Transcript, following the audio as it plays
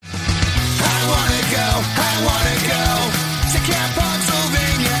I wanna go to Camp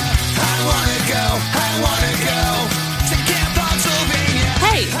Pennsylvania. I wanna go to Camp Pennsylvania.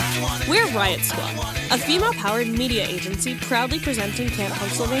 Hey, we're Riot Squad, a female-powered media agency proudly presenting Camp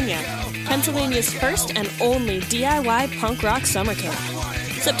Pennsylvania, Pennsylvania's first and only DIY punk rock summer camp.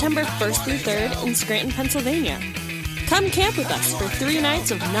 September 1st through 3rd in Scranton, Pennsylvania. Come camp with us for 3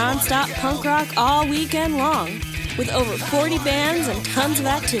 nights of non-stop punk rock all weekend long, with over 40 bands and tons of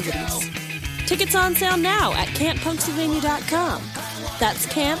activities. Tickets on sale now at camppunksylvania.com. That's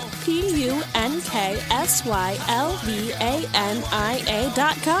camp,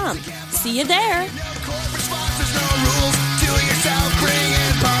 PUNKSYLVANIA.com. See you there. Corporate sponsors, no rules. Do it yourself,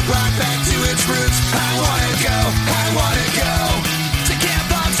 bringing punk rock back to its roots. I wanna go to Camp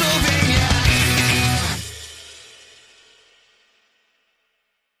Pennsylvania.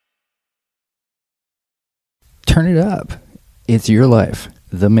 Turn it up. It's Your Life,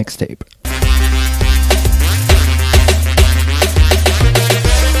 the mixtape.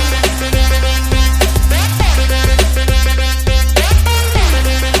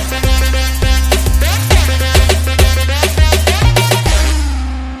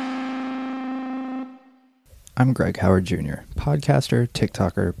 I'm Greg Howard Jr., podcaster,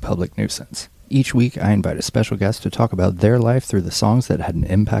 TikToker, public nuisance. Each week, I invite a special guest to talk about their life through the songs that had an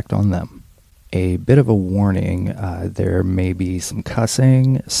impact on them. A bit of a warning, there may be some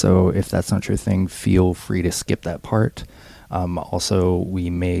cussing, so if that's not your thing, feel free to skip that part. Also, we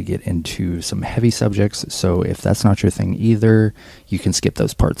may get into some heavy subjects, so if that's not your thing either, you can skip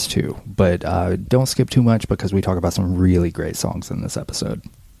those parts too. But don't skip too much because we talk about some really great songs in this episode.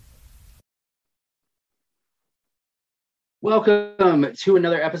 Welcome to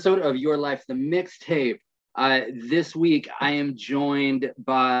another episode of Your Life, the mixtape. This week, I am joined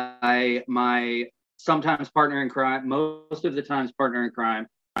by my sometimes partner in crime, most of the times partner in crime,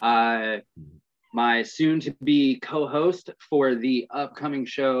 my soon-to-be co-host for the upcoming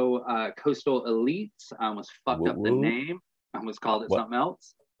show, Coastal Elites. I almost fucked up the name. I almost called it something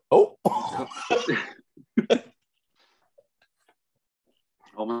else. Oh.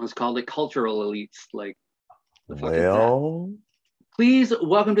 Almost called it Cultural Elites. Like, Well, please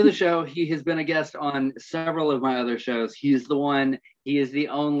welcome to the show. He has been a guest on several of my other shows. He is the one, he is the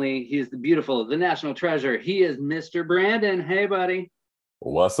only, he is the beautiful, the national treasure. He is Mr. Brandon. Hey, buddy.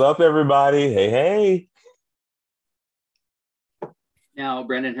 what's up, everybody? Hey. Now,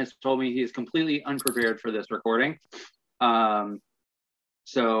 Brandon has told me he is completely unprepared for this recording.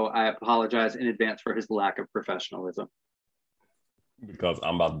 So I apologize in advance for his lack of professionalism. Because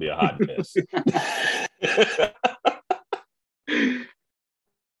I'm about to be a hot mess.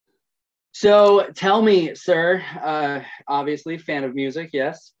 So tell me, sir, obviously fan of music,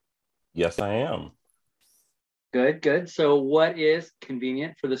 yes? Yes, I am. Good. So what is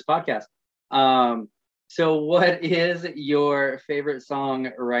convenient for this podcast? So what is your favorite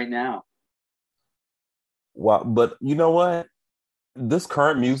song right now? Well, but you know what? This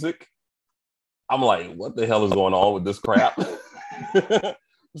current music, I'm like, what the hell is going on with this crap?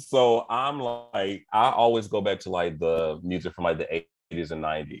 So I'm like, I always go back to like the music from like the 80s and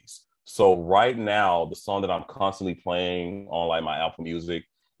 90s. So right now, the song that I'm constantly playing on like my Apple Music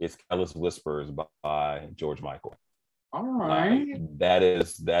is Careless Whispers by George Michael. All right. That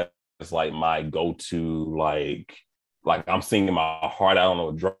is like my go-to, like I'm singing my heart out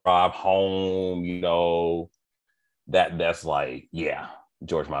on a drive home, you know. That's like, yeah,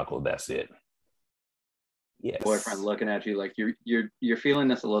 George Michael, that's it. Yes. Boyfriend looking at you like you're feeling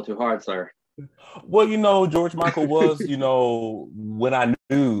this a little too hard, sir. Well, you know, George Michael was, you know, when I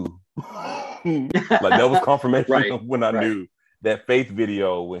knew, like that was confirmation Right, of when I right. knew. That Faith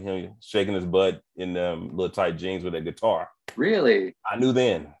video with him shaking his butt in them little tight jeans with a guitar. Really? I knew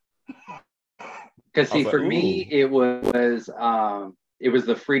then. Because see, I was for like, me, it was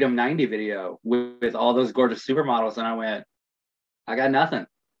the Freedom 90 video with all those gorgeous supermodels, and I went, I got nothing.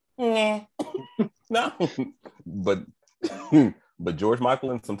 No, but George Michael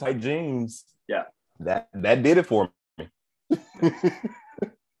in some tight jeans. Yeah, that did it for me.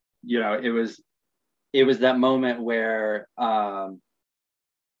 You know, it was that moment where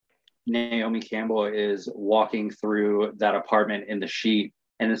Naomi Campbell is walking through that apartment in the sheet,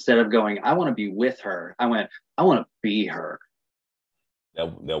 and instead of going, I want to be with her, I went, I want to be her.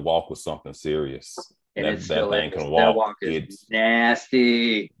 That walk was something serious. And that thing can walk. That walk is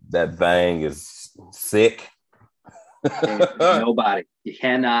nasty. That thing is sick. Nobody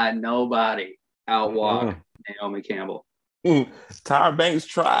outwalk Naomi Campbell. Tyra Banks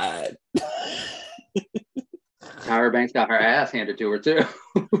tried. Tyra Banks got her ass handed to her too.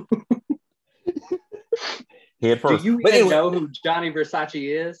 Head first. Do you even know who Johnny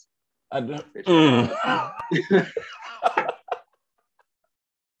Versace is?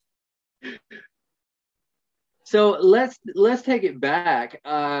 So let's take it back.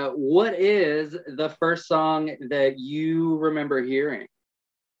 What is the first song that you remember hearing?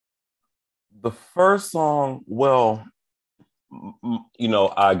 The first song, well,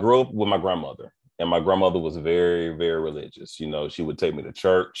 I grew up with my grandmother, and my grandmother was very, very religious. She would take me to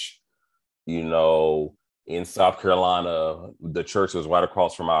church. In South Carolina, the church was right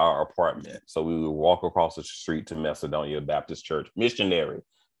across from our apartment. So we would walk across the street to Macedonia Baptist Church, Missionary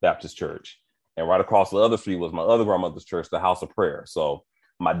Baptist Church. And right across the other street was my other grandmother's church, the House of Prayer. So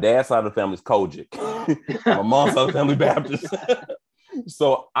my dad's side of the family is Kojic. My mom's side of the family Baptist.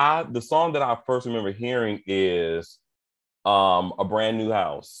 So the song that I first remember hearing is A Brand New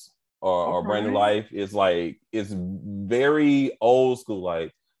House or A Brand New Life. It's very old school,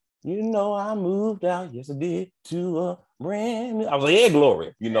 like, I moved out, yes I did, to a brand new. I was like, yeah,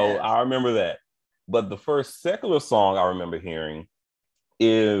 glory. Yes. I remember that. But the first secular song I remember hearing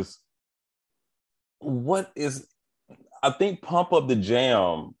is I think Pump Up the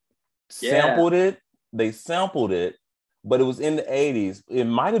Jam sampled it. They sampled it, but it was in the 80s. It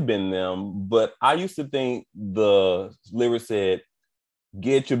might have been them, but I used to think the lyrics said,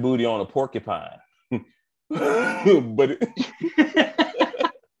 "Get your booty on a porcupine."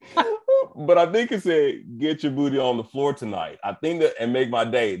 But I think it said, "Get your booty on the floor tonight." I think that, and make my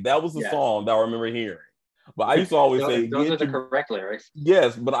day. That was the song that I remember hearing. But I used to always say, those are the correct lyrics.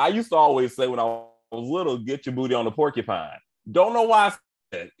 Yes, but I used to always say when I was little, "Get your booty on the porcupine." Don't know why I said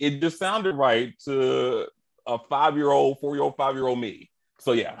that. It just sounded right to a 5-year-old, 4-year-old, 5-year-old me.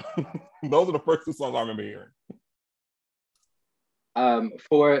 So yeah, those are the first two songs I remember hearing.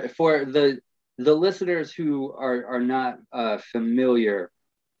 For the listeners who are not familiar,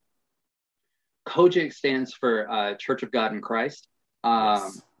 Kojic stands for Church of God in Christ.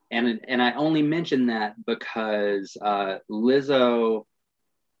 Yes. And I only mention that because Lizzo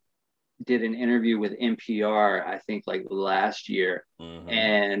did an interview with NPR, I think like last year,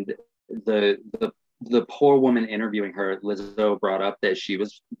 and the poor woman interviewing her, Lizzo, brought up that she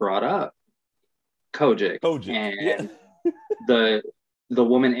was brought up Kojic. And the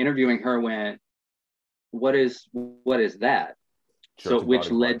woman interviewing her went, what is that? Church,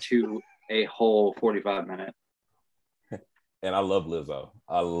 which led to a whole 45 minutes. And I love Lizzo.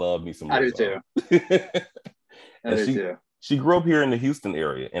 I love me some Lizzo. I do too. I do too. She grew up here in the Houston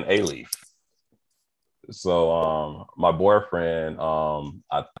area in Alief. So my boyfriend,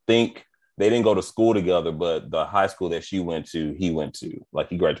 I think they didn't go to school together, but the high school that she went to, he went to. Like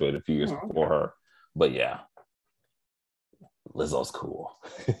he graduated a few years before her. But yeah, Lizzo's cool.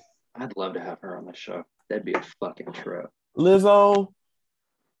 I'd love to have her on the show. That'd be a fucking trip. Lizzo,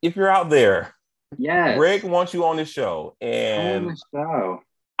 if you're out there, yes, Greg wants you on this show, and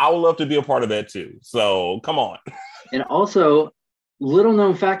I would love to be a part of that too. So come on. And also, little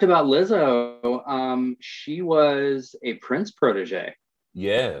known fact about Lizzo, she was a Prince protege.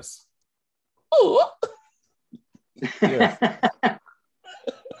 Yes. Ooh. Yes.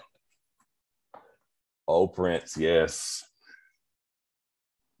 Oh, Prince, yes.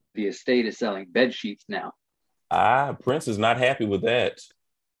 The estate is selling bed sheets now. Prince is not happy with that.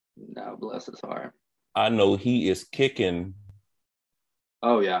 No, bless his heart. I know he is kicking.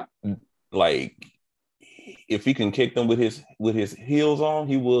 Oh yeah. Like if he can kick them with his heels on,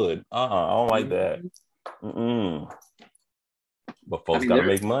 he would. I don't like that. But folks gotta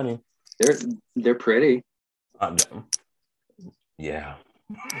make money. They're pretty. Yeah.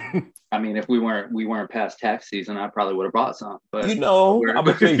 I mean, if we weren't past tax season, I probably would have bought some. But I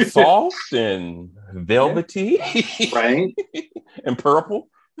would say soft and velvety, right? And purple.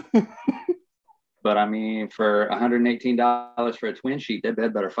 But I mean, for $118 for a twin sheet, that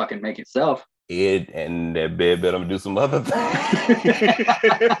bed better fucking make itself. And that bed better do some other things.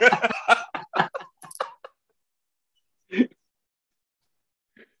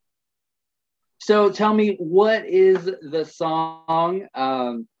 So tell me, what is the song?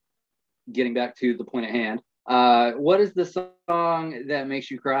 Getting back to the point at hand, what is the song that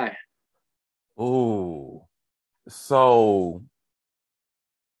makes you cry? Ooh, so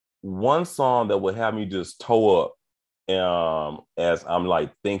one song that would have me just toe up as I'm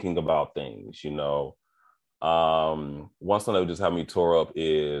like thinking about things, one song that would just have me tore up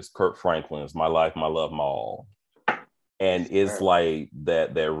is Kirk Franklin's "My Life, My Love, My All." And it's like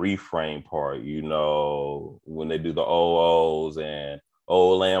that refrain part, when they do the oh-ohs and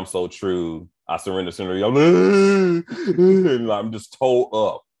 "Oh Lamb So True, I surrender, and I'm just toe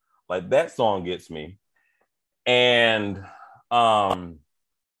up. Like that song gets me. And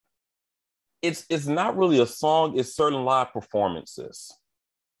it's not really a song, it's certain live performances.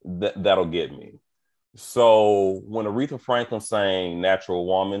 that'll get me. So when Aretha Franklin sang Natural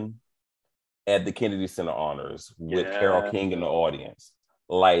Woman at the Kennedy Center Honors with Carole King in the audience,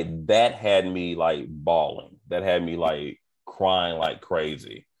 like that had me like bawling. That had me like crying like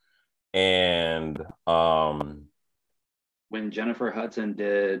crazy. And when Jennifer Hudson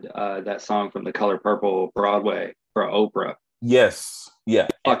did that song from The Color Purple Broadway for Oprah. Yes. Yeah.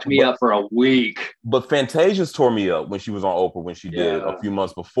 Fucked me up for a week. But Fantasia's tore me up when she was on Oprah when she did it a few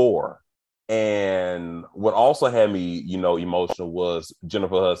months before. And what also had me, emotional was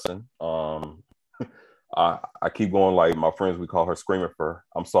Jennifer Hudson. I keep going like my friends, we call her Screaming Fur.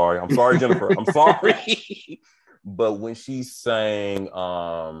 I'm sorry, Jennifer. I'm sorry. But when she sang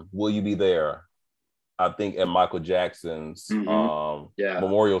Will You Be There, I think at Michael Jackson's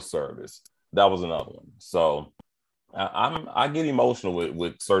memorial service, that was another one. So I get emotional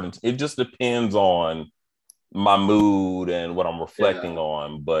with certain. It just depends on my mood and what I'm reflecting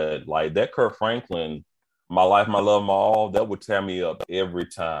on. But like that Kirk Franklin, My Life, My Love, My All, that would tear me up every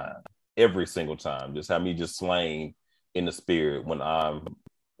single time. Just have me just slain in the spirit when I'm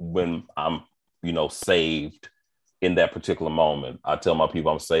saved in that particular moment. I tell my people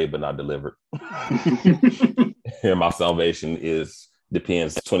I'm saved but not delivered. And my salvation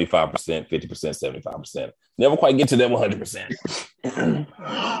depends 25%, 50%, 75%. Never quite get to that 100%.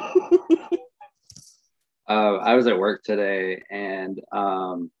 I was at work today and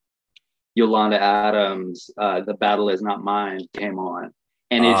Yolanda Adams, The Battle Is Not Mine came on.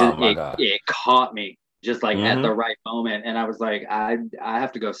 And it caught me just like at the right moment. And I was like, I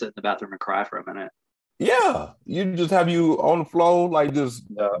have to go sit in the bathroom and cry for a minute. Yeah. You just have you on the floor, like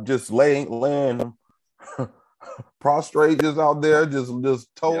just laying prostrate just out there,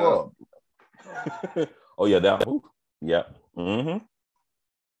 just toe up. Oh yeah, that. Ooh, yeah. Mm-hmm.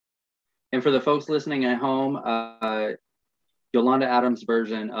 And for the folks listening at home, Yolanda Adams'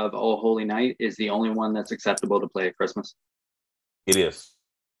 version of "Oh Holy Night" is the only one that's acceptable to play at Christmas. It is.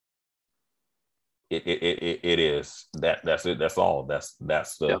 It is. That's it. That's all. That's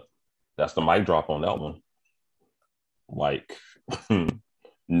the mic drop on that one. Like.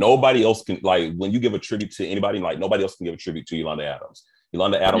 Nobody else can, like, when you give a tribute to anybody, like, nobody else can give a tribute to Yolanda Adams.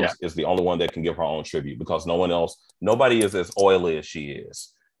 Yolanda Adams is the only one that can give her own tribute because nobody is as oily as she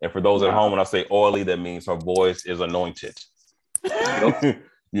is. And for those at home, when I say oily, that means her voice is anointed.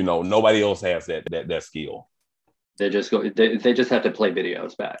 Nobody else has that skill. They just have to play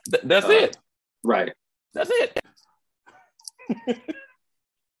videos back. That's it. Right. That's it.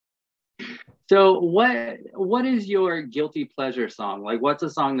 So what is your guilty pleasure song? Like, what's a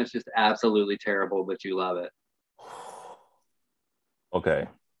song that's just absolutely terrible, but you love it? Okay.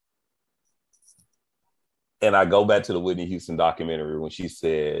 And I go back to the Whitney Houston documentary when she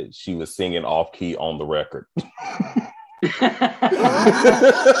said she was singing off key on the record.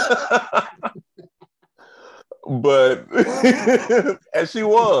 But and she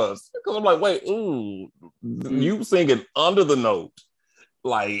was, because I'm like, wait, you singing under the note.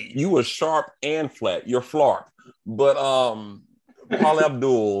 Like you were sharp and flat. You're flarp. But Paula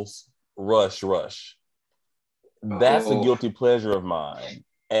Abdul's Rush. That's a guilty pleasure of mine.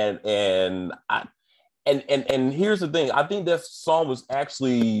 And here's the thing. I think that song was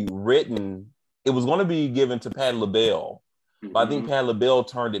actually written. It was going to be given to Patti LaBelle. But I think Patti LaBelle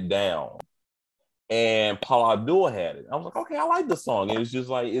turned it down. And Paula Abdul had it. I was like, okay, I like the song. It's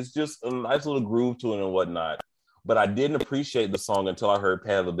just a nice little groove to it and whatnot. But I didn't appreciate the song until I heard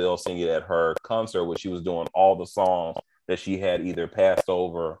Patti LaBelle sing it at her concert where she was doing all the songs that she had either passed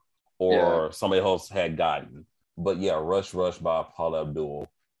over or somebody else had gotten. But yeah, Rush by Paula Abdul.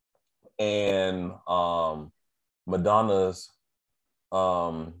 And Madonna's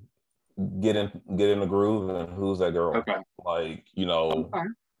Get in the Groove and Who's That Girl? Okay. Like,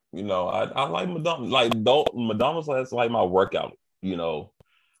 I like Madonna. Like Madonna's like my workout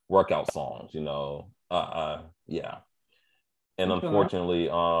songs, yeah. And unfortunately,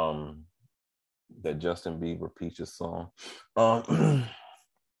 that Justin Bieber Peaches song.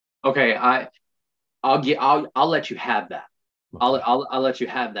 Okay, I'll let you have that. Okay. I'll let you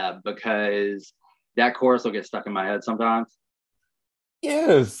have that because that chorus will get stuck in my head sometimes.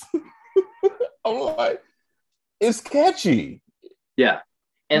 Yes. I'm like, it's catchy. Yeah.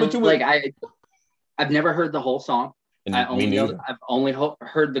 And I've never heard the whole song. I've only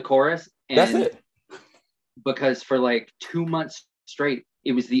heard the chorus. And that's it. Because for like 2 months straight,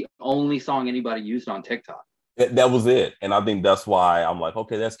 it was the only song anybody used on TikTok. That was it. And I think that's why I'm like,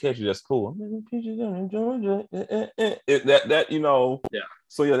 okay, that's catchy. That's cool. Yeah.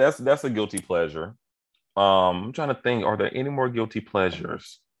 So yeah, that's a guilty pleasure. I'm trying to think, are there any more guilty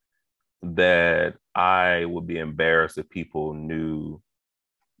pleasures that I would be embarrassed if people knew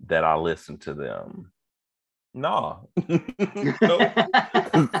that I listen to them. Nah. Because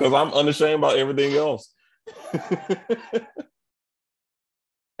I'm unashamed about everything else.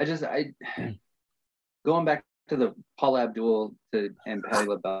 I going back to the Paula Abdul and Patti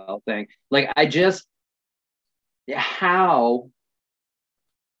LaBelle thing, like how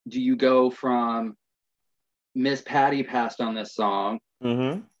do you go from Miss Patty passed on this song?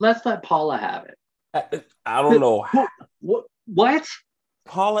 Mm-hmm. Let's let Paula have it. I don't know. What?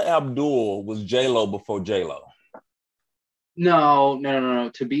 Paula Abdul was J-Lo before J-Lo. No.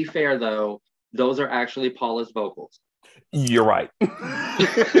 To be fair, though, those are actually Paula's vocals. You're right.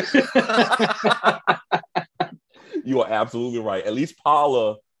 You are absolutely right. At least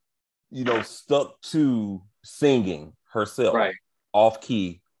Paula, stuck to singing herself, right, off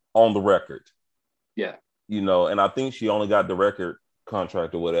key on the record. Yeah. And I think she only got the record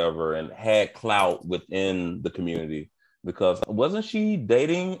contract or whatever and had clout within the community because wasn't she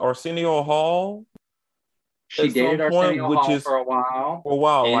dating Arsenio Hall? She dated Arsenio Hall for a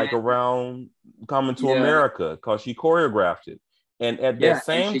while. Like around Coming to America, because she choreographed it. And at that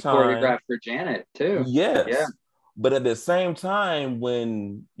same time, choreographed for Janet too. Yes. Yeah. But at the same time,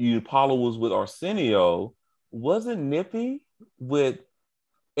 when Paula was with Arsenio, wasn't Nippy with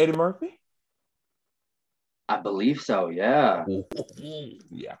Eddie Murphy? I believe so. Yeah.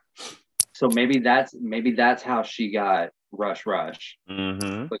 Yeah. So maybe that's how she got Rush,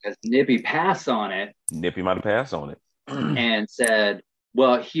 mm-hmm. because Nippy passed on it. Nippy might have passed on it and said,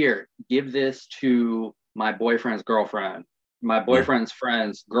 "Well, here, give this to my boyfriend's girlfriend." My boyfriend's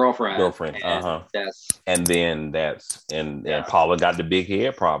friend's girlfriend. And then Paula got the big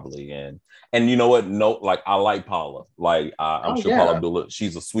head probably. And you know what? No, like I like Paula. Like I'm sure Paula Abdul,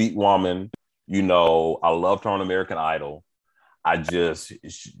 she's a sweet woman. I loved her on American Idol.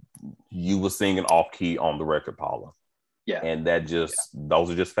 You were singing off key on the record, Paula. Yeah. And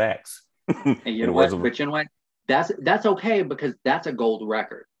those are just facts. And you know what? But you know what? That's okay because that's a gold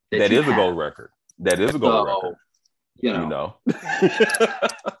record. That is a gold record.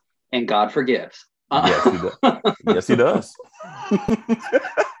 And God forgives. Yes, he does. Yes, he does.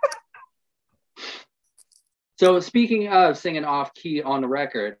 So speaking of singing off key on the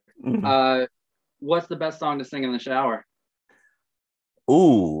record, mm-hmm. What's the best song to sing in the shower?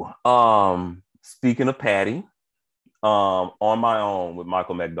 Ooh, speaking of Patty, On My Own with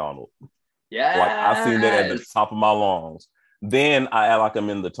Michael McDonald. Yeah, like I sing that at the top of my lungs. Then I act like I'm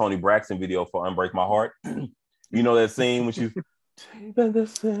in the Toni Braxton video for Unbreak My Heart. That scene when she's and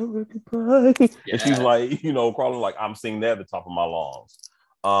she's like, crawling, like I'm singing that at the top of my lungs.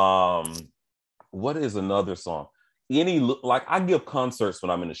 What is another song? I give concerts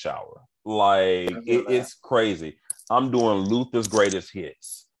when I'm in the shower. Like it's crazy. I'm doing Luther's greatest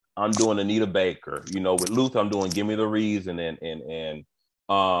hits. I'm doing Anita Baker. With Luther, I'm doing Give Me the Reason and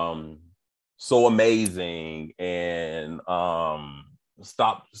So Amazing and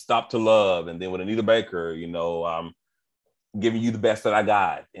Stop to Love. And then with Anita Baker, I'm Giving You the Best That I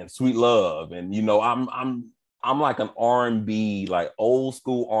Got and Sweet Love. And I'm like an R&B, like old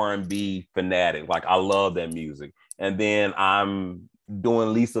school R&B fanatic. Like I love that music. And then I'm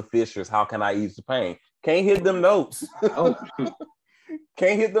doing Lisa Fischer's How Can I Ease the Pain? Can't hit them notes.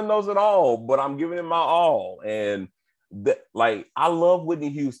 Can't hit them notes at all, but I'm giving it my all. And I love Whitney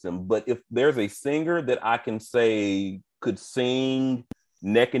Houston, but if there's a singer that I can say could sing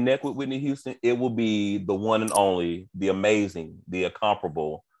neck and neck with Whitney Houston, it will be the one and only, the amazing, the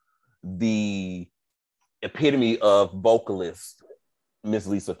incomparable, the epitome of vocalist, Miss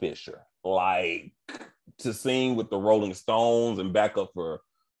Lisa Fischer. Like to sing with the Rolling Stones and back up for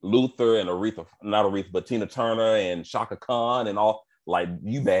Luther and but Tina Turner and Shaka Khan and all, like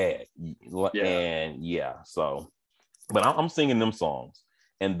you bad. And so, but I'm singing them songs.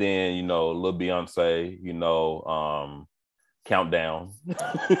 And then, little Beyonce, Countdown.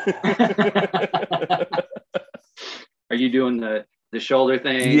 Are you doing the shoulder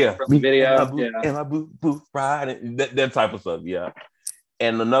thing from the video? And I boo ride, that type of stuff. Yeah.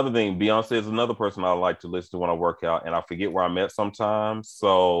 And another thing, Beyonce is another person I like to listen to when I work out, and I forget where I'm at sometimes.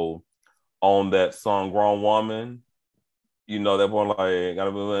 So on that song Grown Woman, that one like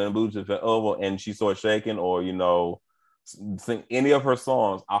gotta be in boots over, and she starts shaking, or sing any of her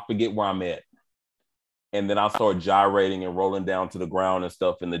songs, I forget where I'm at. And then I start gyrating and rolling down to the ground and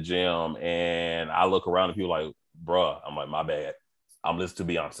stuff in the gym. And I look around and people like, bruh, I'm like, my bad. I'm listening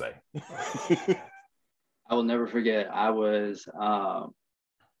to Beyonce. I will never forget. I was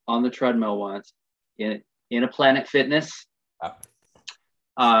on the treadmill once in a Planet Fitness,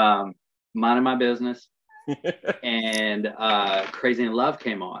 minding my business, and Crazy in Love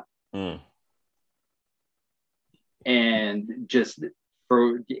came on. And just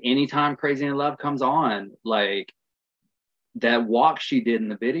for anytime Crazy in Love comes on, like that walk she did in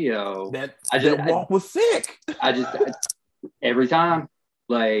the video, that walk was sick. Every time,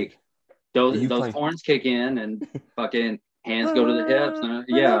 like those play... horns kick in and fucking hands go to the hips, and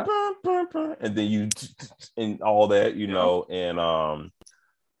and then you and all that, you know, and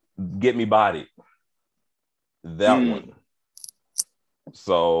Get Me Bodied, that one.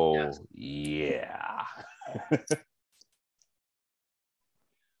 So yeah.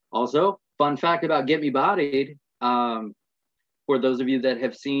 Also, fun fact about Get Me Bodied, for those of you that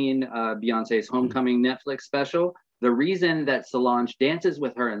have seen Beyonce's Homecoming Netflix special, the reason that Solange dances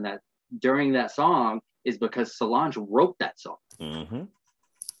with her in that during that song is because Solange wrote that song.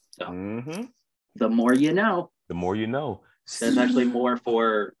 So, the more you know. The more you know. There's actually more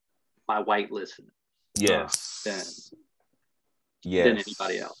for my white listeners. Yes. Than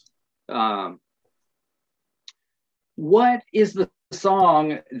anybody else. What is the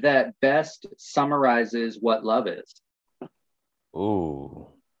song that best summarizes what love is? Ooh.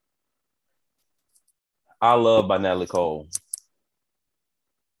 I Love by Natalie Cole.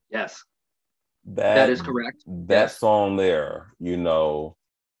 Yes. That is correct. That song there, you know,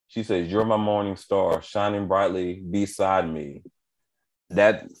 she says, "You're my morning star, shining brightly beside me."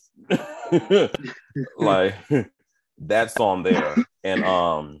 That like that song there.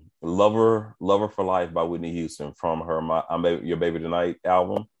 And Lover for Life by Whitney Houston from her Your Baby Tonight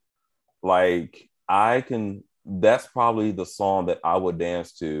album. Like that's probably the song that I would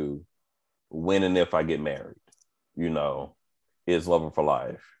dance to when and if I get married, you know, is Lover for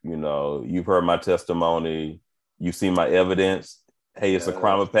Life. You know, you've heard my testimony, you've seen my evidence. Hey, it's a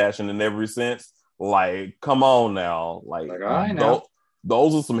crime of passion in every sense. Like, come on now. Like I know.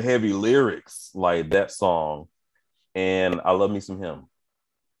 Those are some heavy lyrics, like that song. And I Love Me Some Him.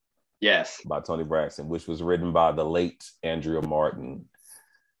 Yes. By Toni Braxton, which was written by the late Andrea Martin,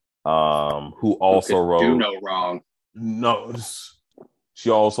 who also wrote Do No Wrong. No, she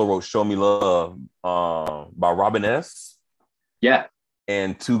also wrote Show Me Love by Robin S. Yeah.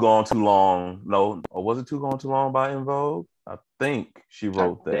 And Too Gone Too Long. No, or was it Too Gone Too Long by En Vogue? I think she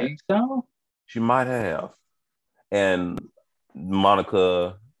wrote that. I think so. She might have. And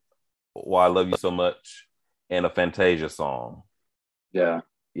Monica, Why I Love You So Much, and a Fantasia song. Yeah.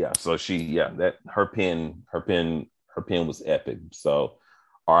 Yeah. So that her pen was epic. So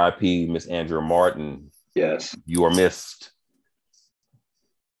R.I.P. Miss Andrea Martin. Yes. You are missed.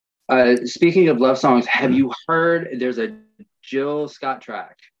 Speaking of love songs, have you heard there's a Jill Scott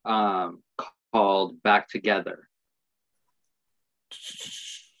track called Back Together?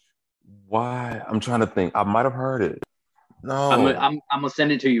 Why? I'm trying to think. I might have heard it. No. I'm gonna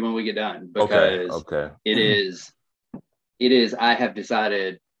send it to you when we get done because it is I have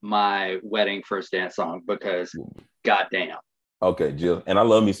decided my wedding first dance song because goddamn. Okay, Jill. And I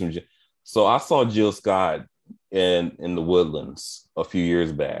love me some Jill. So I saw Jill Scott in the Woodlands a few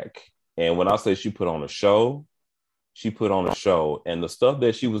years back. And when I say she put on a show, and the stuff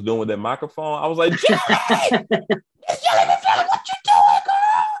that she was doing with that microphone, I was like, Jill, what you doing,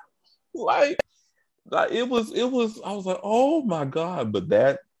 girl? Like it was, I was like, oh my God. But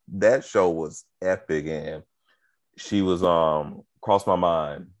that show was epic, and she was Crossed My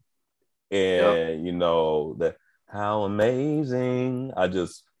Mind. And you know, that how amazing. I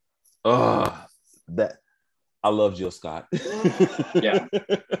just that I love Jill Scott. Yeah.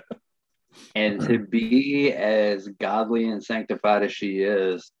 And to be as godly and sanctified as she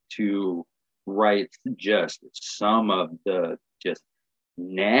is, to write just some of the just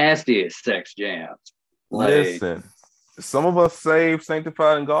nastiest sex jams. Listen, some of us saved,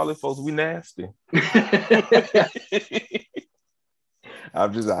 sanctified, and godly folks, we nasty.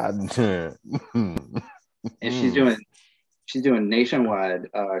 And she's doing nationwide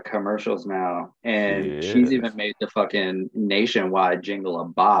commercials now, and she's even made the fucking nationwide jingle a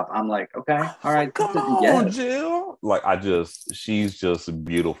bop. I'm like, okay, all right, come on, Jill. Like she's just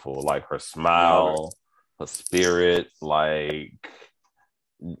beautiful. Like her smile, her spirit,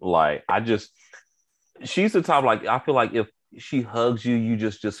 she's the type, like, I feel like if she hugs you, you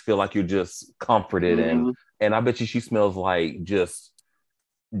just feel like you're just comforted. And I bet you she smells like just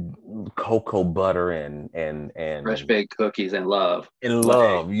cocoa butter and fresh baked cookies and love, you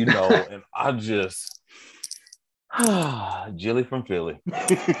know. And I just Jilly from Philly.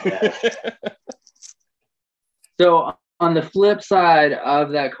 So on the flip side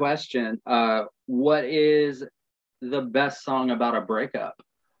of that question, what is the best song about a breakup?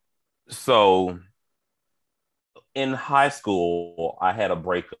 So in high school, I had a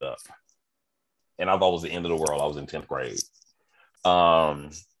breakup, and I thought it was the end of the world. I was in 10th grade.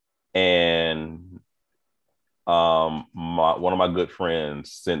 And One of my good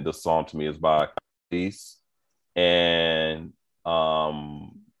friends sent the song to me. It's by Peace, and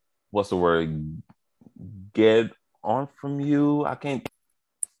what's the word? Get on from you. I can't.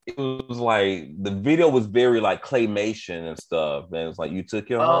 It was like the video was very like claymation and stuff, and it's like you took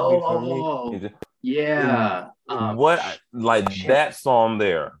your heartbeat from me. Yeah. What like shit. that song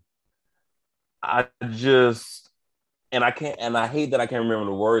there? I just and I can't and I hate that I can't remember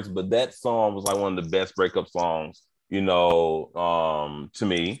the words, but that song was like one of the best breakup songs, to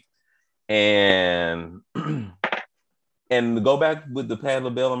me. And and to go back with the Patti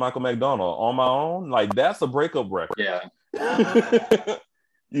LaBelle and Michael McDonald on my own, like that's a breakup record. Yeah.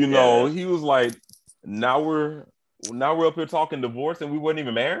 He was like, now we're up here talking divorce and we weren't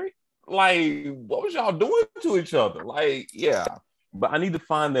even married. Like, what was y'all doing to each other? Like, yeah. But I need to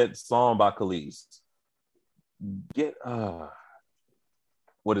find that song by Khalees.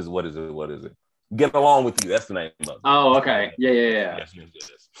 What is it? Get Along With You. That's the name of it. Oh, okay. Yeah. Yes.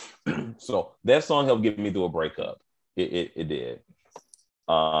 So that song helped get me through a breakup. It did.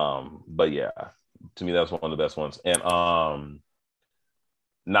 But yeah, to me that's one of the best ones. And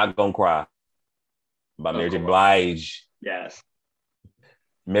Not Gonna Cry by Mary J. Blige. Yes.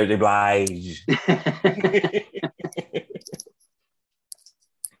 Mary J. Blige.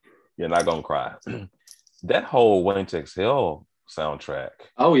 You're Not Gonna Cry. That whole Waiting to Exhale soundtrack.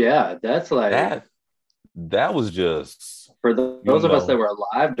 Oh yeah, that's like that was just for those of us that were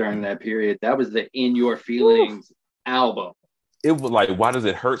alive during that period. That was the In Your Feelings album. It was like, Why Does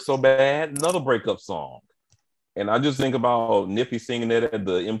It Hurt So Bad? Another breakup song. And I just think about Nippy singing it at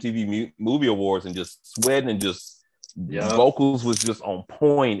the MTV Movie Awards and just sweating and just vocals was just on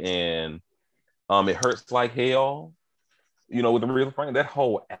point. And It Hurts Like Hell, with Aretha Franklin. That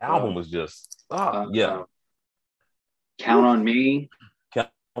whole album was just, yeah. Count on Me. Count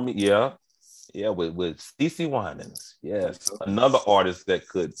on Me, yeah. Yeah, with CeCe Winans. Yes. Another artist that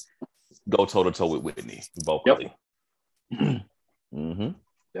could go toe-to-toe with Whitney vocally. Yep. Mm-hmm.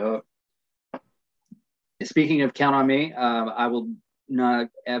 Yep. Speaking of Count on Me, I will not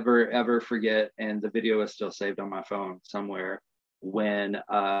ever forget, and the video is still saved on my phone somewhere, when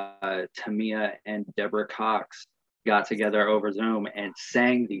Tamia and Deborah Cox got together over Zoom and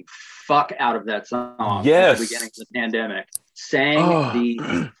sang the fuck out of that song. Yes. At the beginning of the pandemic. Sang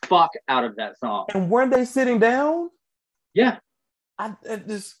the fuck out of that song. And weren't they sitting down? Yeah.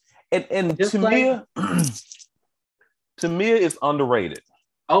 Tamia is underrated.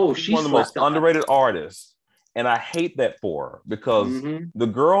 Oh, she's one of the most underrated artists. And I hate that for her because the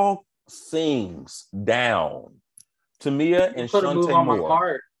girl sings down. Tamia and Shantae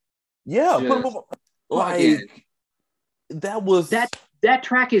Moore. Yeah, that was that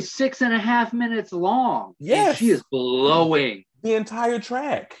track is 6.5 minutes long. Yes, she is blowing the entire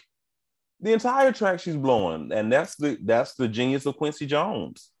track. The entire track she's blowing, and that's the genius of Quincy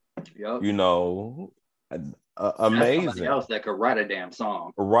Jones. Yep. Amazing. Somebody else that could write a damn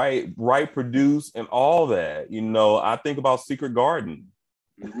song. Right, produce, and all that. I think about Secret Garden.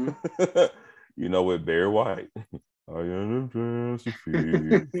 Mm-hmm. With Barry White. I am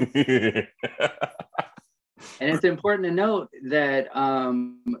And it's important to note that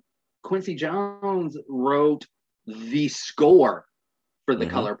Quincy Jones wrote the score for The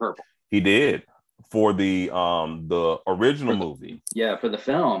Color Purple. He did. For the original movie. Yeah, for the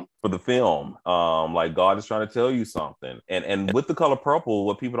film. Like God is trying to tell you something. And with The Color Purple,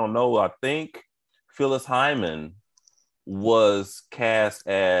 what people don't know, I think Phyllis Hyman was cast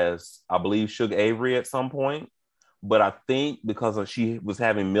as, I believe, Suge Avery at some point. But I think because she was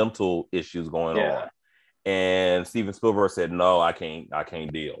having mental issues going on. And Steven Spielberg said, no, I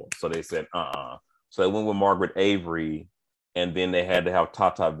can't deal. So they said, So they went with Margaret Avery, and then they had to have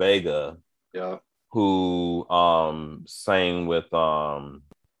Tata Vega, who sang with why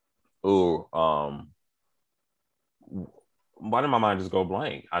did my mind just go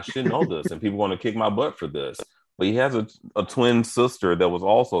blank? I should know this, and people want to kick my butt for this. But he has a twin sister that was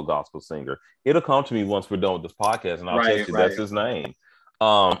also a gospel singer. It'll come to me once we're done with this podcast, and I'll text you that's his name.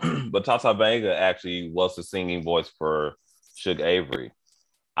 But Tata Vega actually was the singing voice for Suge Avery.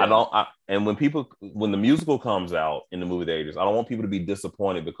 And when the musical comes out in the movie theaters, I don't want people to be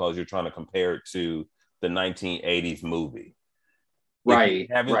disappointed because you're trying to compare it to the 1980s movie. Right. If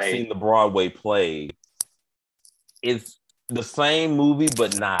you haven't seen the Broadway play, it's the same movie,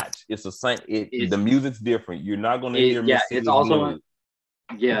 but not. It's the same. The music's different. You're not going to hear Miss Celie's Blues.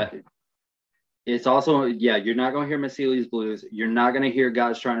 It's also, you're not going to hear Miss Celie's Blues. You're not going to hear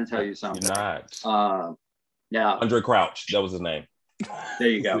God's Trying to Tell You Something. You're not. Andre Crouch, that was his name. There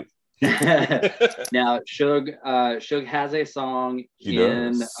you go. Now, Suge has a song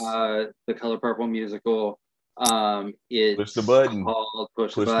in The Color Purple musical It's Push the button. called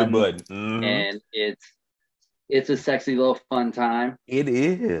Push the Push the Button, button. Mhm. and it's a sexy little fun time. It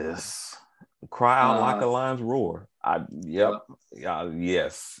is. Cry out like a lion's roar. Yep.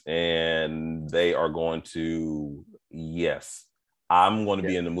 Yes. And they are going to, yes. I'm going to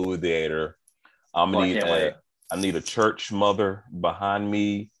be in the movie theater. I'm gonna need I need a church mother behind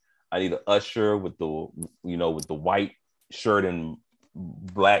me. I need an usher with the white shirt and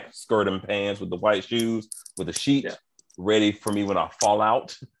black skirt and pants with the white shoes with a sheet ready for me when I fall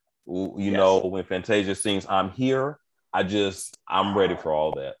out. You know, when Fantasia sings "I'm Here," I'm ready for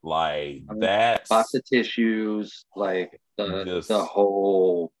all that. Like that, box of tissues, like the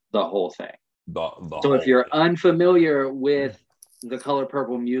whole thing. So if you're unfamiliar with The Color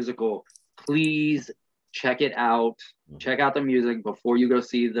Purple musical, please check it out. Check out the music before you go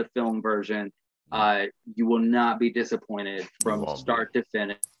see the film version. You will not be disappointed from start to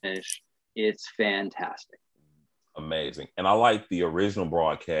finish. It's fantastic. Amazing. And I like the original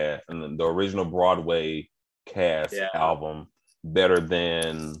broadcast and the original Broadway cast album better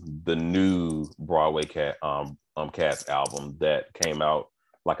than the new Broadway cast album that came out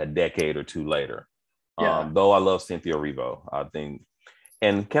like a decade or two later. Though I love Cynthia Erivo, I think.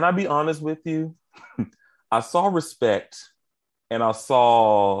 And can I be honest with you? I saw Respect and I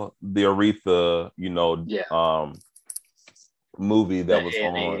saw the Aretha, movie that was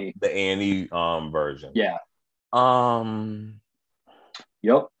on the A&E version. Yeah.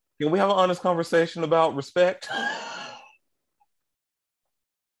 Yep. Can we have an honest conversation about Respect?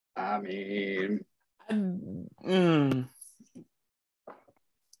 I mean,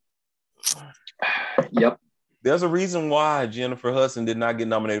 yep. There's a reason why Jennifer Hudson did not get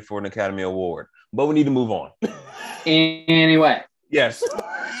nominated for an Academy Award, but we need to move on. Anyway. Yes.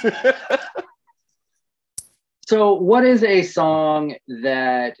 So what is a song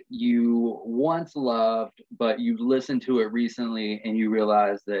that you once loved, but you listened to it recently and you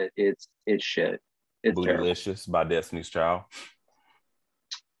realize that it's shit? It's Bootylicious by Destiny's Child.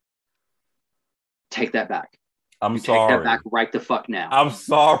 Take that back. I'm sorry. Take that back right the fuck now. I'm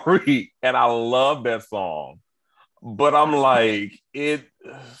sorry. And I love that song. But I'm like, it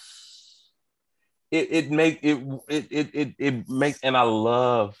makes, and I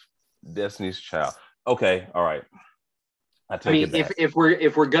love Destiny's Child. Okay, all right. I mean, if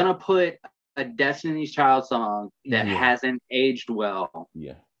we're gonna put a Destiny's Child song that hasn't aged well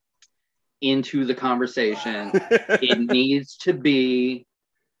into the conversation, it needs to be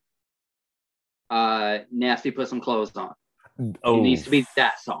Nasty Put Some Clothes On. It needs to be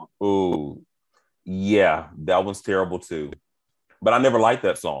that song. Oh, yeah, that one's terrible too. But I never liked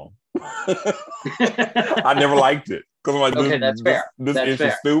that song. I never liked it because I'm like, okay, that's fair. This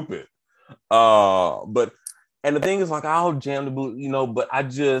is stupid. But and the thing is, like, I'll jam the blue, but I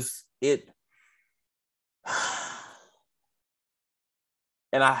just and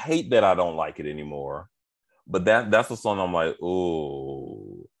I hate that I don't like it anymore. But that's the song I'm like,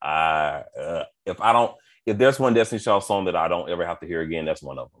 oh, if there's one Destiny's Child song that I don't ever have to hear again, that's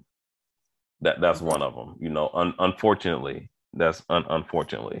one of them. That's one of them. Unfortunately,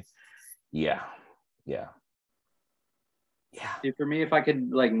 unfortunately, yeah. See, for me, if I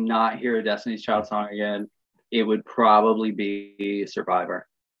could not hear a Destiny's Child song again, it would probably be Survivor.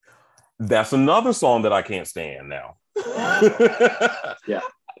 That's another song that I can't stand now. Yeah.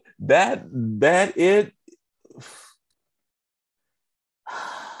 That it.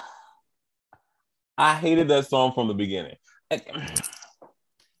 I hated that song from the beginning. And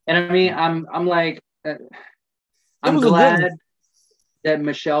I mean, I'm like, I'm glad that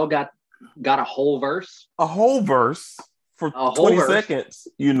Michelle got a whole verse. A whole verse for 20 seconds,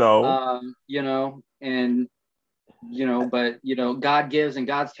 and but God gives and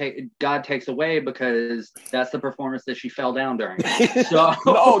God takes away, because that's the performance that she fell down during. So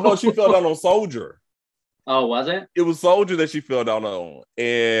no, she fell down on Soldier. Oh, was it? It was Soldier that she fell down on,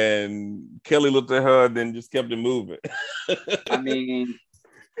 and Kelly looked at her and then just kept it moving. I mean,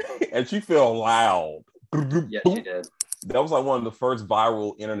 and she fell loud. Yeah, she did. That was like one of the first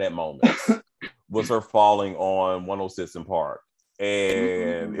viral internet moments. Was her falling on 106 in Park,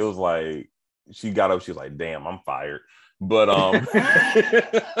 and it was like she got up. She was like, "Damn, I'm fired." But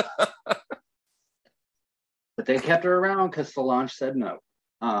but they kept her around because Solange said no.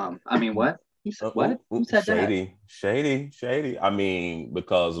 I mean, what? Who said what? Who said shady, that? Shady. I mean,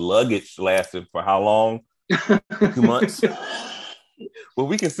 because luggage lasted for how long? 2 months. Well,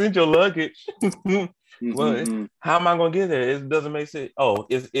 we can send your luggage. Well, how am I going to get there? It doesn't make sense. Oh,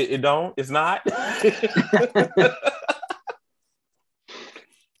 it don't? It's not? But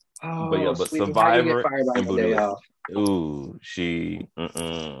Survivor and Bootylicious. Ooh, she.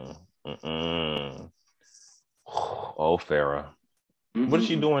 Oh, Farrah. What is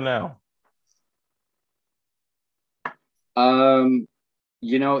she doing now?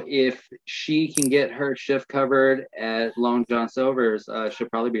 If she can get her shift covered at Long John Silver's, she'll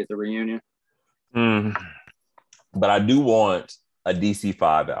probably be at the reunion. But I do want a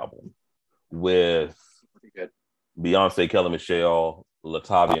DC5 album with Beyonce, Kelly Michelle,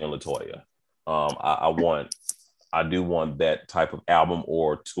 Latavia, and Latoya. I do want that type of album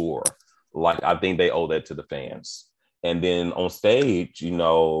or tour. Like, I think they owe that to the fans. And then on stage,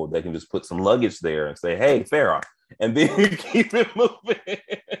 they can just put some luggage there and say, "Hey, Farrah," and then keep it moving.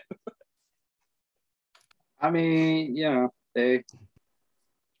 I mean, they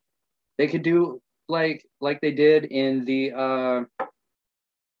could do like they did in the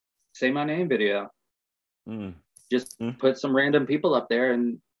Say My Name video. Just put some random people up there,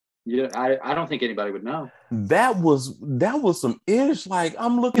 and I don't think anybody would know. That was some ish. Like,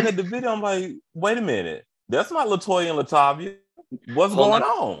 I'm looking at the video, I'm like, wait a minute, that's not Latoya and Latavia. What's going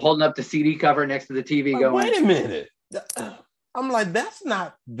on? Holding up the CD cover next to the TV, going, wait a minute. I'm like, that's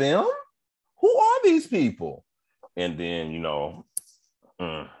not them. Who are these people? And then,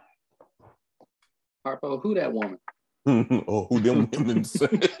 Harpo, who that woman? Or who them women say?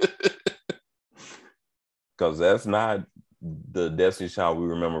 Because that's not the Destiny Child we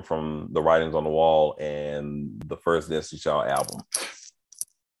remember from The Writings on the Wall and the first Destiny Child album.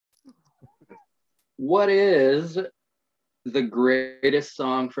 What is the greatest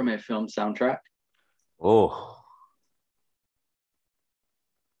song from a film soundtrack? Oh.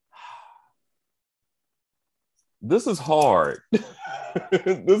 This is hard.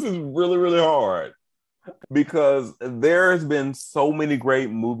 This is really, really hard. Because there's been so many great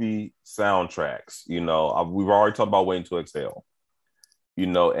movie soundtracks. We've already talked about Waiting to Exhale.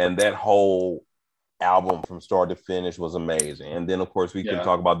 And that whole album from start to finish was amazing. And then, of course, we can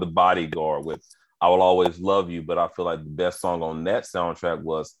talk about The Bodyguard with I Will Always Love You, but I feel like the best song on that soundtrack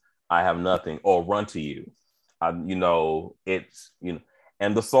was I Have Nothing or Run to You. And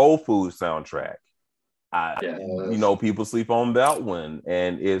the Soul Food soundtrack. People sleep on that one,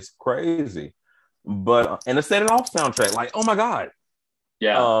 and it's crazy. But and the Set It Off soundtrack, like, oh my God.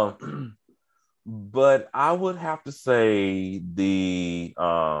 Yeah. But I would have to say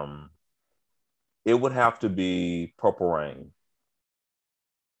it would have to be Purple Rain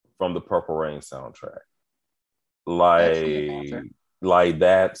from the Purple Rain soundtrack.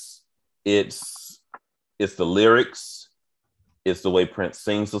 It's the lyrics, it's the way Prince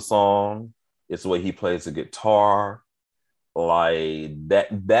sings the song, it's the way he plays the guitar. Like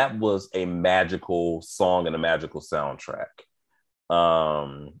that was a magical song and a magical soundtrack.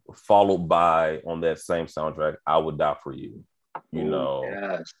 Followed by, on that same soundtrack, I Would Die for You.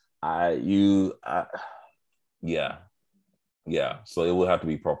 Yes. Yeah. So it would have to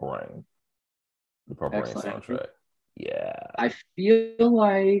be Purple Rain, the Purple Rain soundtrack. Yeah. I feel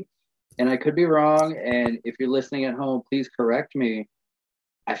like, and I could be wrong, and if you're listening at home, please correct me.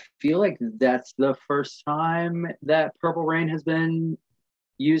 I feel like that's the first time that Purple Rain has been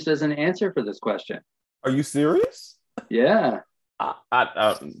used as an answer for this question. Are you serious? Yeah.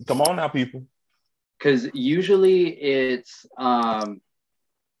 Come on now, people. Because usually it's I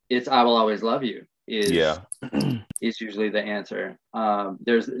Will Always Love You is usually the answer.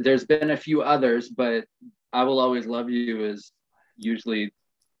 There's been a few others, but I Will Always Love You is usually,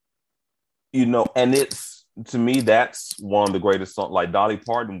 and it's, to me, that's one of the greatest songs. Like, Dolly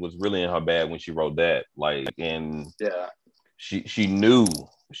Parton was really in her bag when she wrote that. Like, and she knew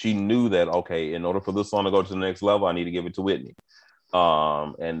that, okay, in order for this song to go to the next level, I need to give it to Whitney.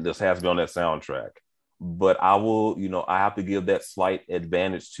 And this has to be on that soundtrack. But I will, I have to give that slight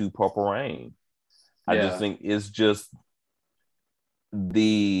advantage to Purple Rain. I just think it's just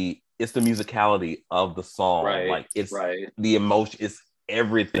the musicality of the song. Right, like, it's the emotion, it's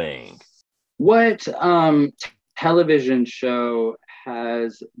everything. What television show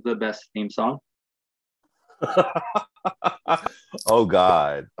has the best theme song? Oh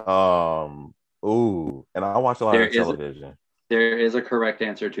God. And I watch a lot of television. There is a correct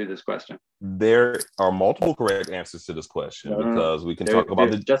answer to this question. There are multiple correct answers to this question because we can talk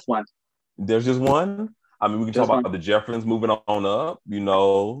about just one. There's just one. I mean, we can talk about the Jeffersons moving on up.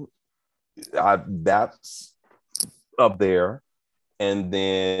 That's up there. And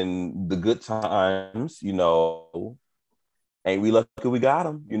then the Good Times, Ain't We Lucky We Got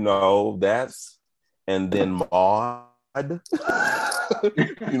Them, that's, and then Maude, and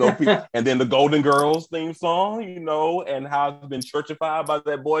then the Golden Girls theme song, and how it's been churchified by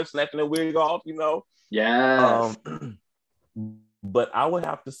that boy snatching that wig off, Yes. But I would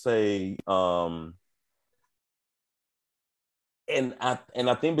have to say, I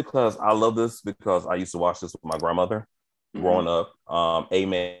think because I love this because I used to watch this with my grandmother growing up.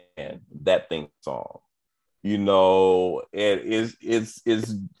 Amen, that theme song. You know,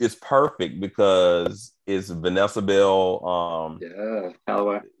 it's perfect because it's Vanessa Bell,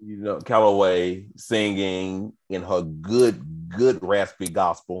 Calloway. you know, Calloway singing in her good raspy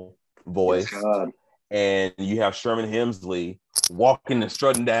gospel voice. Yes, God. And you have Sherman Hemsley walking and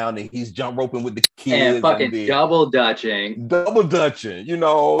strutting down, and he's jump roping with the kids And fucking double dutching. You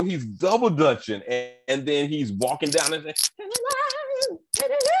know, he's double dutching, and then he's walking down and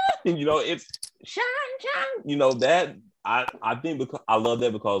you know, it's shine, you know, that I think because I love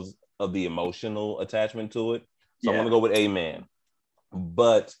that because of the emotional attachment to it. So I'm gonna go with Amen.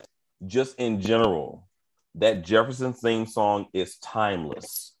 But just in general, that Jefferson theme song is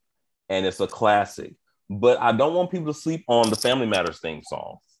timeless and it's a classic. But I don't want people to sleep on the Family Matters theme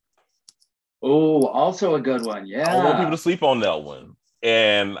song. Oh, also a good one. Yeah. I don't want people to sleep on that one.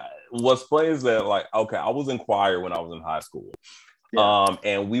 And what's funny is that, like, okay, I was in choir when I was in high school. Yeah.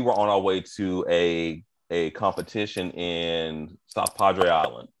 And we were on our way to a competition in South Padre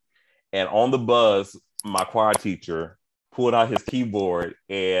Island. And on the bus, my choir teacher pulled out his keyboard,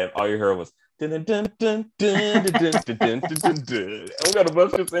 and all you heard was dun dun dun dun dun dun dun dun dun dun. And we got a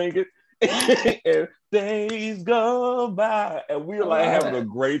bunch of singing. And days go by, and we were like having a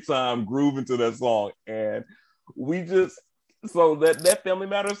great time grooving to that song. And we just that Family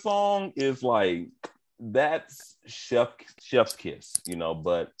Matters song is like, that's chef's kiss, you know.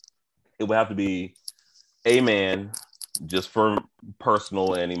 But it would have to be Amen, just for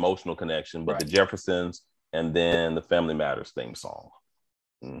personal and emotional connection. But the Jeffersons, and then the Family Matters theme song.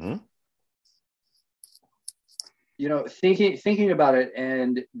 Mm-hmm. You know, thinking about it,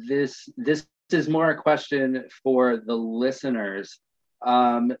 and this is more a question for the listeners,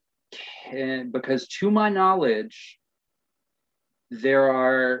 because to my knowledge, there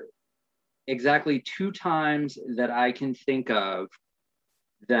are exactly 2 times that I can think of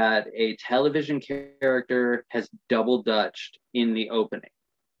that a television character has double dutched in the opening,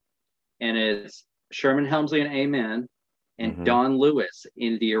 and it's Sherman Hemsley in Amen, and Don Lewis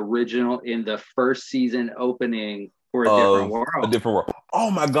in the first season opening for A Different World. A Different World.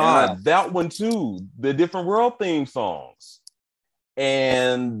 Oh my God, that one too. The Different World theme songs.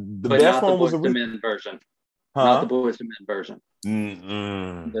 And the best one was the Men version. Not the Boys to Men version.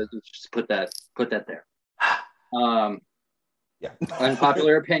 Just put that there.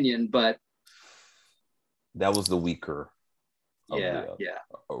 Unpopular opinion, but that was the weaker.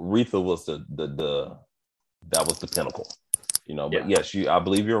 Aretha was that was the pinnacle. You know, but yes, I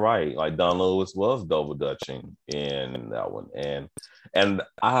believe you're right. Like, Don Lewis was double dutching in that one, and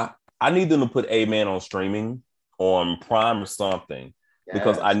I need them to put Amen on streaming, on Prime or something,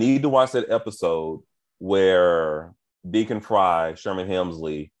 because I need to watch that episode where Deacon Fry, Sherman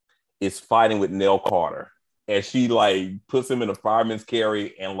Hemsley, is fighting with Nell Carter, and she like puts him in a fireman's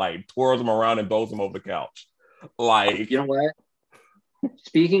carry and like twirls him around and throws him over the couch. Like, you know what?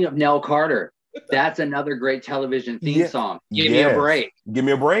 Speaking of Nell Carter, that's another great television theme song. Give me a break. Give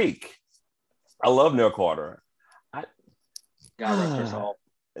me a break. I love Nell Carter. God rest her soul.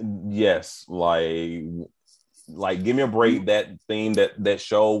 Yes, like Give Me a Break. That theme, that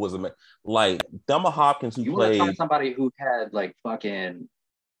show was amazing. Like, Thelma Hopkins, who played somebody who had like fucking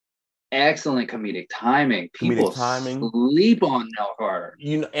excellent comedic timing. People sleep on Nell Carter.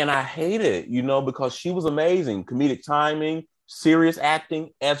 You know, and I hate it, you know, because she was amazing. Comedic timing, serious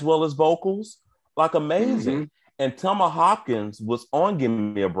acting, as well as vocals, like amazing. And Thelma Hopkins was on Give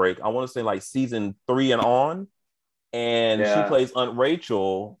Me a Break, I want to say like season 3 and on. And she plays Aunt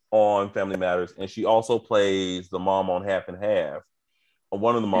Rachel on Family Matters. And she also plays the mom on Half and Half.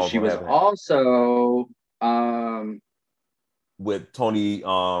 One of the moms. She was also with Tony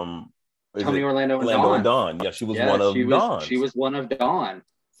Orlando and Dawn. Yeah, she was one of Dawn. She was one of Dawn.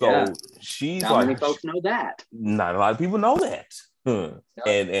 So she's not many folks know that. Not a lot of people know that.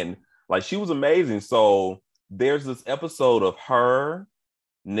 And like, she was amazing. So there's this episode of her,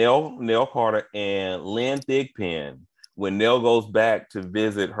 Nell Carter, and Lynn Thigpen when Nell goes back to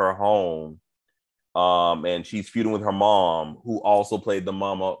visit her home, and she's feuding with her mom, who also played the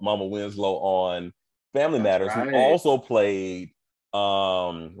Mama Winslow on Family Matters, who also played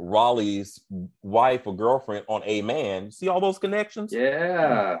Raleigh's wife or girlfriend on Amen. See all those connections?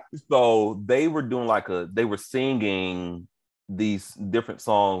 Yeah. So they were doing they were singing these different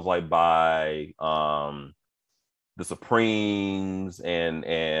songs, like by the Supremes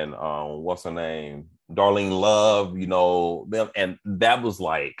and what's her name, Darlene Love, you know them, and that was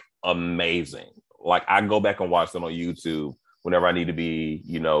like amazing. Like, I go back and watch them on YouTube whenever I need to be,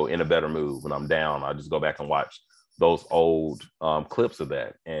 you know, in a better mood. When I'm down, I just go back and watch those old clips of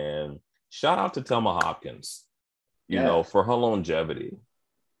that. And shout out to Thelma Hopkins, you know, for her longevity.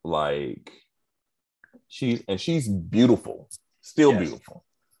 Like she's beautiful, still beautiful.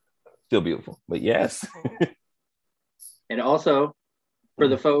 But yes. And also for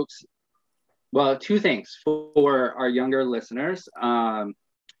the folks, well, two things for our younger listeners.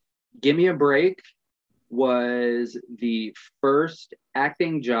 Give Me a Break was the first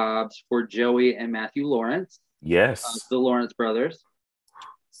acting jobs for Joey and Matthew Lawrence. Yes. The Lawrence brothers.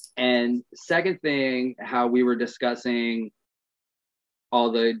 And second thing, how we were discussing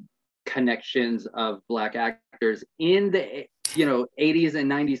all the connections of Black actors in the 80s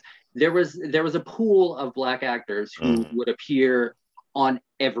and 90s. There was a pool of Black actors who would appear on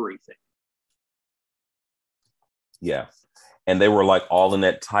everything. Yeah. And they were like all in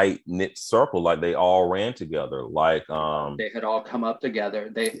that tight knit circle, like they all ran together. Like they had all come up together.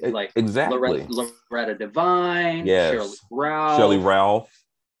 They like exactly Loretta Devine, yes, Shirley Ralph.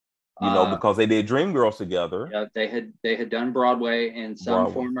 Because they did Dreamgirls together. Yeah, they had done Broadway in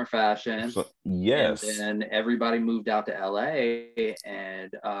some form or fashion. Yes. And then everybody moved out to LA,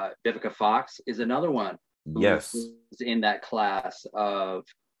 and Vivica Fox is another one. Yes. Who's in that class of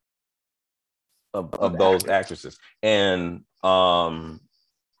those actresses. And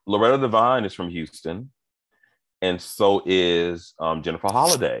Loretta Devine is from Houston, and so is Jennifer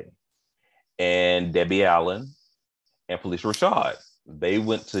Holliday and Debbie Allen and Felicia Rashad. They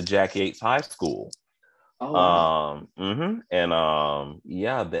went to Jack Yates High School. Oh, wow. And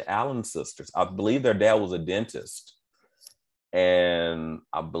the Allen sisters. I believe their dad was a dentist, and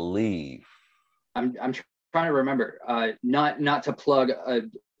I believe I'm trying to remember. Not to plug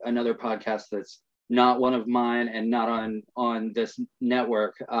another podcast that's not one of mine and not on this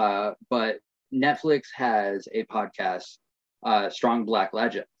network, but Netflix has a podcast, Strong Black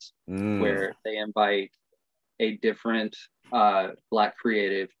Legends, where they invite a different Black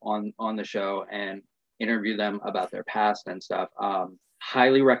creative on the show and interview them about their past and stuff.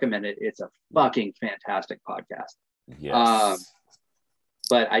 Highly recommend it. It's a fucking fantastic podcast. Yes.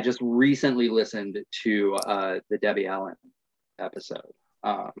 But I just recently listened to the Debbie Allen episode.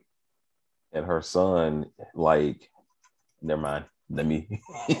 And her son, like, never mind. Let me.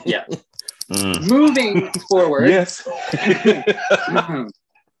 Yeah. Moving forward. Yes.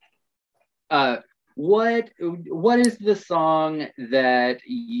 What is the song that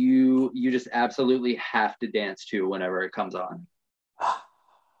you just absolutely have to dance to whenever it comes on?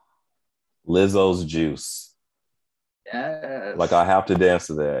 Lizzo's Juice. Yes. Like, I have to dance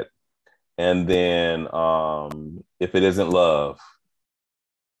to that. And then If It Isn't Love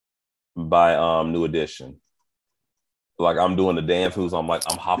by New Edition. Like, I'm doing the dance moves. I'm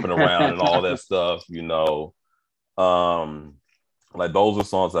hopping around and all that stuff, like, those are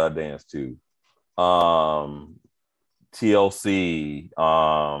songs that I dance to. TLC,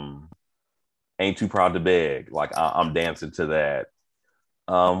 Ain't Too Proud to Beg. Like, I'm dancing to that.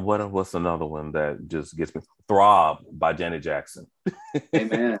 What's another one that just gets me? Throb by Janet Jackson.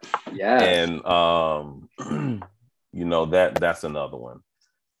 Amen. Yeah. And that's another one.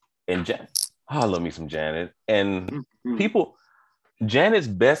 And I love me some Janet. And Janet's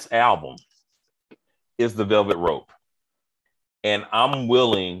best album is The Velvet Rope. And I'm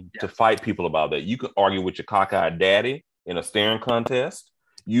willing to fight people about that. You can argue with your cockeyed daddy in a staring contest.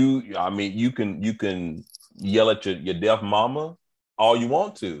 You can yell at your deaf mama all you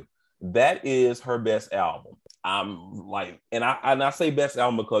want to. That is her best album. I'm like, and I say best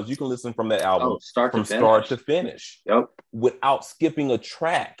album because you can listen from that album start to finish. Yep. Without skipping a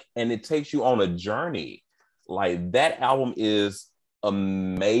track, and it takes you on a journey. Like, that album is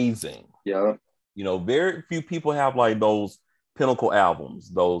amazing. Yeah. Very few people have like those pinnacle albums,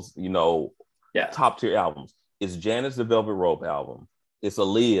 those top tier albums. It's Janet's The Velvet Rope album. It's the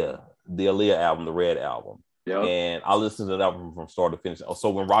Aaliyah album, the Red album. Yep. And I listen to that album from start to finish. So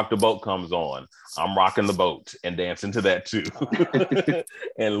when Rock the Boat comes on, I'm rocking the boat and dancing to that too.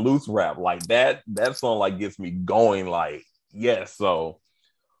 And Loose Rap, like that song like gets me going, like, yes. So,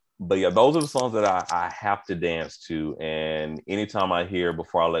 but yeah, those are the songs that I have to dance to. And anytime I hear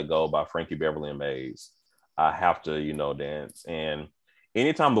Before I Let Go by Frankie Beverly and Maze, I have to, dance. And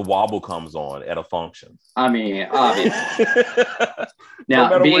anytime the wobble comes on at a function. I mean, obviously. Now,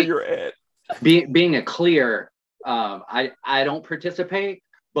 no matter where you're at. Being a clear, I don't participate,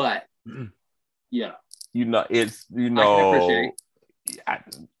 but it's you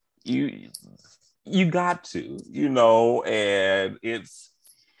got to, and it's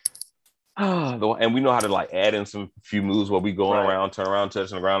and we know how to like add in some few moves where we going around, turn around,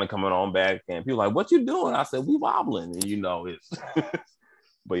 touching the ground, and coming on back, and people are like, what you doing? I said, we wobbling, and it's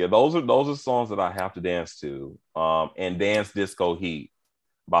But yeah, those are songs that I have to dance to. And Dance Disco Heat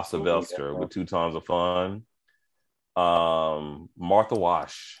by Sylvester with 2 Tons of Fun. Martha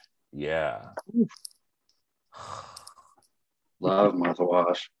Wash. Yeah. Love Martha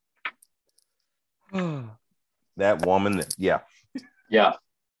Wash. That woman, yeah. Yeah.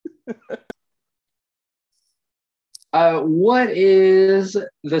 What is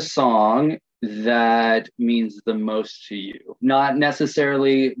the song that means the most to you? Not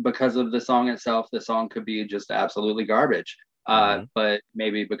necessarily because of the song itself. The song could be just absolutely garbage, but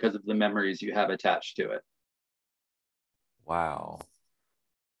maybe because of the memories you have attached to it. Wow.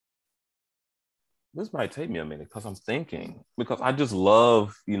 This might take me a minute because I'm thinking, because I just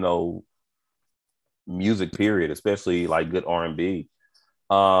love, music, period, especially like good R&B.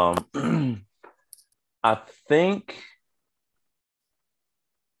 I think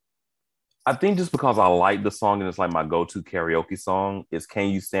just because I like the song and it's like my go-to karaoke song is "Can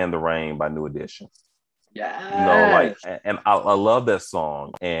You Stand the Rain" by New Edition. Yeah, And I love that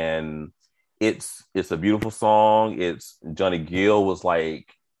song, and it's a beautiful song. It's Johnny Gill was like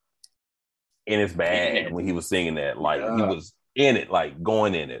in his bag when he was singing that, like he was in it, like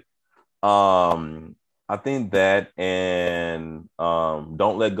going in it. I think that and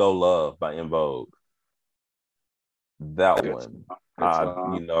 "Don't Let Go Love" by En Vogue. That one.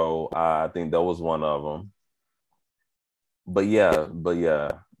 I think that was one of them. But yeah,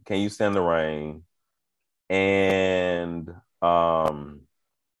 Can You Stand the Rain? And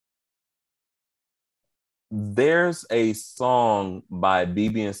there's a song by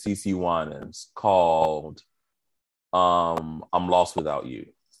BB and CeCe Winans called "I'm Lost Without You."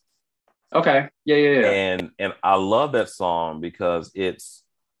 Okay. Yeah. And I love that song because it's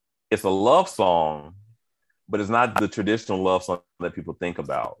a love song, but it's not the traditional love song that people think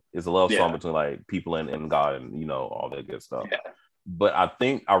about. It's a love song between like people and God and all that good stuff. Yeah. But I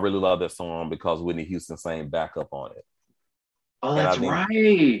think I really love that song because Whitney Houston sang backup on it. Oh, that's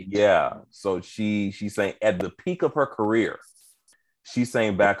right. Yeah. So she sang at the peak of her career. She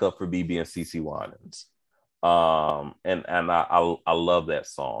sang backup for BB and CeCe Winans. And I love that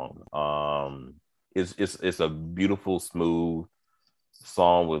song. It's a beautiful, smooth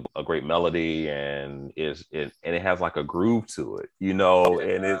song with a great melody, and it has like a groove to it, and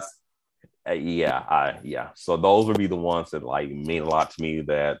it's so those would be the ones that like mean a lot to me,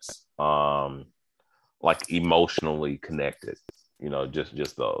 that's like emotionally connected,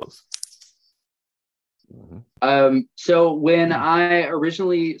 just those. So when I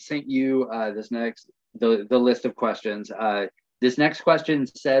originally sent you the list of questions, this next question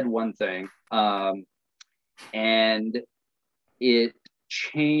said one thing, and it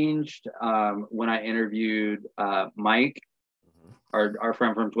changed when I interviewed Mike, our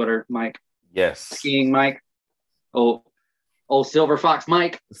friend from Twitter, Mike. Yes. Skiing Mike. Oh, Silver Fox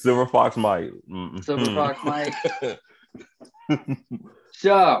Mike. Silver Fox Mike. Silver Fox Mike.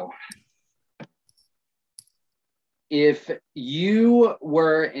 So, if you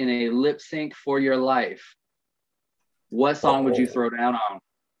were in a lip sync for your life, what song would you throw down on?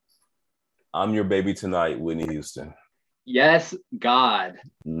 "I'm Your Baby Tonight," Whitney Houston. Yes, God.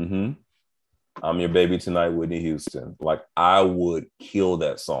 "I'm Your Baby Tonight," Whitney Houston. Like, I would kill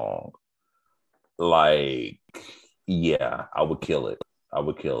that song. Like, yeah, I would kill it.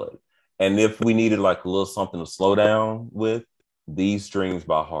 And if we needed like a little something to slow down with, "These Dreams"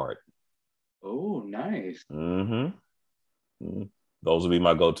 by Heart. Oh, nice. Those would be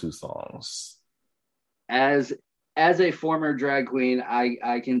my go-to songs. As a former drag queen,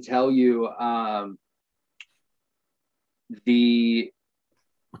 I can tell you,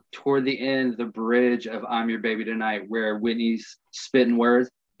 toward the end, the bridge of "I'm Your Baby Tonight," where Whitney's spitting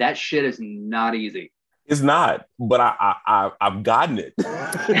words, that shit is not easy. It's not, but I've gotten it.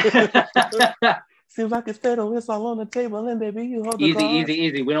 Seems like it's fatal. It's all on the table, and baby, you hold the cards.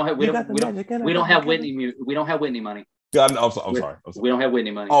 Easy. We don't have Whitney money. God, I'm sorry. We don't have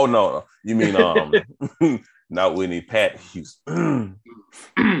Whitney money. Oh no, you mean not Whitney, Pat Houston.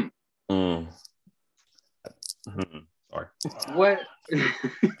 Sorry.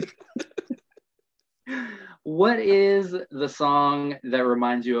 What is the song that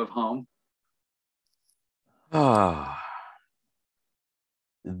reminds you of home?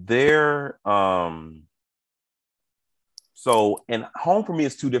 So, and home for me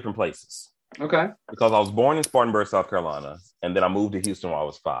is 2 different places. Okay. Because I was born in Spartanburg, South Carolina, and then I moved to Houston when I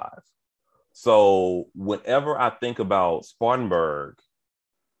was 5. So whenever I think about Spartanburg,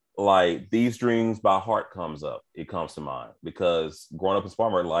 like "These Dreams" by Heart comes up. It comes to mind because growing up in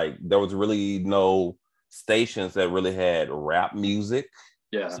Spartanburg, like there was really no stations that really had rap music,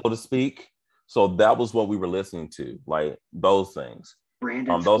 so to speak. So that was what we were listening to, like those things.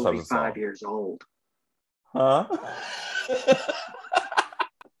 Brandon's those types of 45 songs. years old. Huh?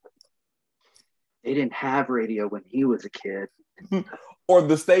 They didn't have radio when he was a kid. Or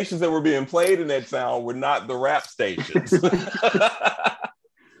the stations that were being played in that town were not the rap stations.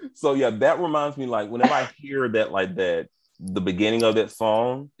 So yeah, that reminds me, like, whenever I hear that, like that, the beginning of that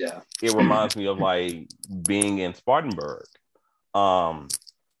song, Yeah. it reminds me of like being in Spartanburg. But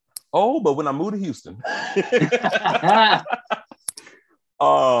when I moved to Houston,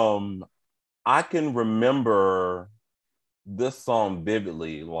 I can remember this song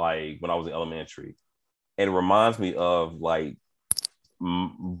vividly, like when I was in elementary, and it reminds me of like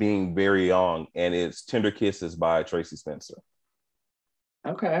being very young, and it's "Tender Kisses" by Tracy Spencer.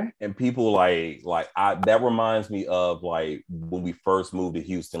 Okay. And people that reminds me of like when we first moved to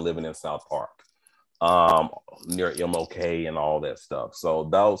Houston, living in South Park, near MLK and all that stuff. So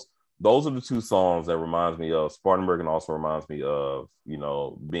those are the two songs that reminds me of Spartanburg, and also reminds me of, you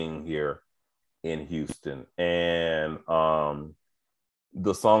know, being here in Houston. And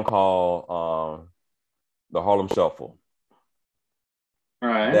the song called the Harlem Shuffle. All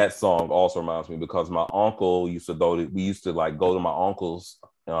right. That song also reminds me, because my uncle used to go to my uncle's.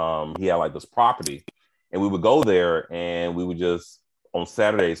 He had like this property, and we would go there, and we would just, on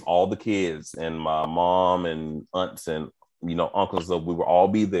Saturdays, all the kids and my mom and aunts and, you know, uncles, we would all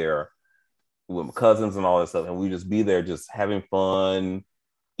be there with my cousins and all that stuff, and we'd just be there just having fun,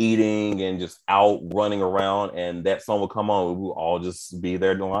 eating, and just out running around. And that song would come on, we would all just be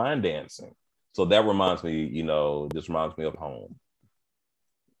there line dancing. So that reminds me, you know, just reminds me of home.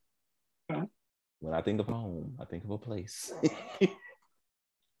 Okay. When I think of home, I think of a place.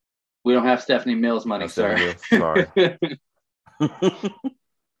 We don't have Stephanie Mills money, sir. Sorry.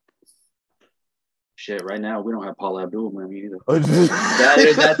 Shit, right now we don't have Paula Abdul money either.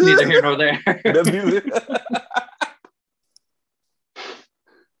 That's That's neither here nor there.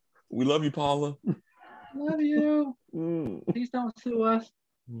 We love you, Paula. Love you. Please don't sue us.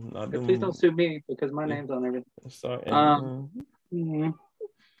 Please don't sue me, because my name's on everything. Sorry. Mhm.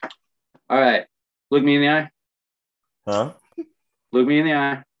 All right. Look me in the eye. Huh? Look me in the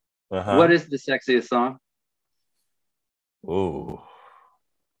eye. Uh-huh. What is the sexiest song? Ooh.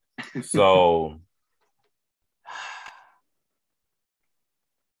 So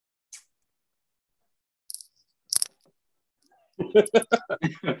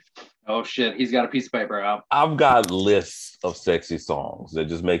Oh shit, he's got a piece of paper out. I've got lists of sexy songs that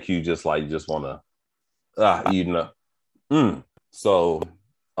just make you just want to, you know. So,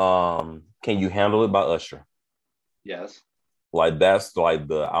 Can You Handle It by Usher? Yes. Like, that's like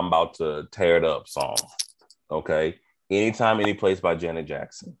the I'm about to tear it up song. Okay. Anytime, Any Place by Janet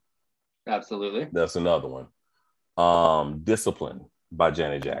Jackson. Absolutely. That's another one. Discipline by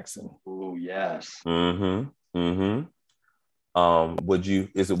Janet Jackson. Oh yes. Would You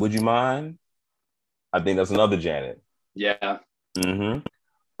Mind? I think that's another Janet. Yeah.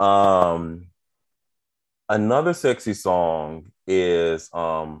 Another sexy song is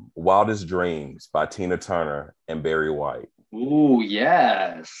Wildest Dreams by Tina Turner and Barry White. Ooh,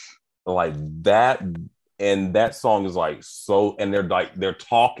 yes. Like that, and that song is like so, and they're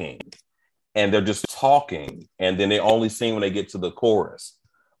talking, and they're just talking, and then they only sing when they get to the chorus,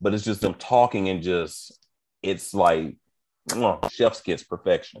 but it's just them talking, and just, it's like chef's kiss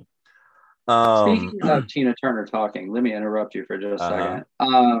perfection. Speaking of Tina Turner talking, let me interrupt you for just a second.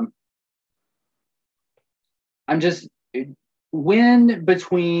 I'm just, when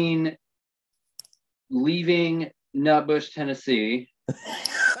between leaving Nutbush, Tennessee,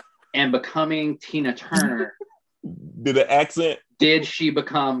 and becoming Tina Turner, did the accent? Did she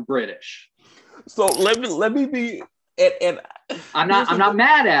become British? So let me be, and I'm not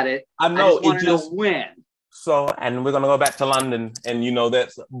mad at it. I know, I just want to know when. So, and we're gonna go back to London, and you know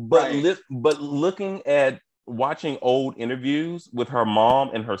that's, but Right. But looking at watching old interviews with her mom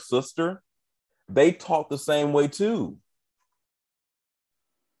and her sister, they talk the same way too,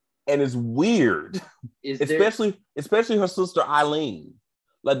 and it's weird. Especially her sister Eileen,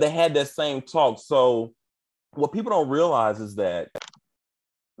 like they had that same talk. So what people don't realize is that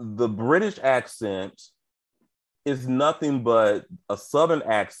the British accent is nothing but a Southern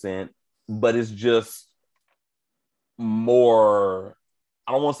accent, but it's just more,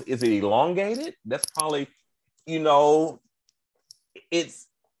 I don't want to say, is it elongated? That's probably, you know,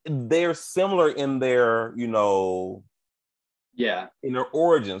 they're similar in their, you know, in their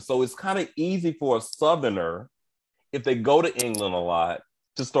origin. So it's kind of easy for a Southerner, if they go to England a lot,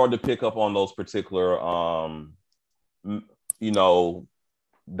 to start to pick up on those particular, you know,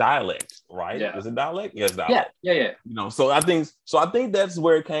 dialect, right? Yeah. Is it dialect? Yes, dialect. Yeah. You know, so I think that's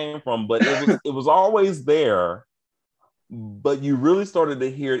where it came from, but it was always there, But you really started to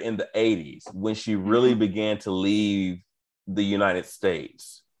hear it in the 80s when she really began to leave the United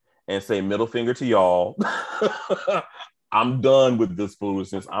States and say, middle finger to y'all. I'm done with this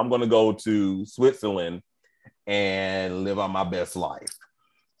foolishness. I'm going to go to Switzerland and live out my best life.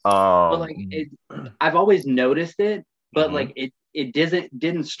 But like I've always noticed it, but Mhm. like it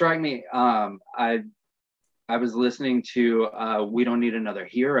didn't strike me. I was listening to We Don't Need Another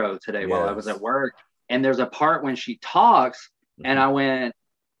Hero today while I was Yes. at work, and there's a part when she talks, and I went,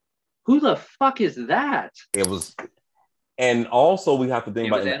 "Who the fuck is that?" It was, and also we have to think It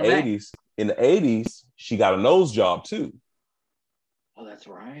about was in the anime. 80s. In the 80s, she got a nose job too. Oh, that's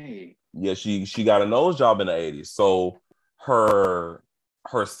right. Yeah, she got a nose job in the 80s. So her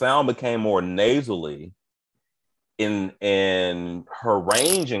sound became more nasally and her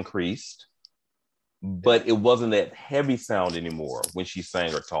range increased, but it wasn't that heavy sound anymore when she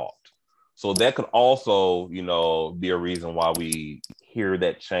sang or talked. So that could also, be a reason why we hear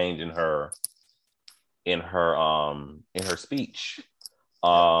that change in her speech.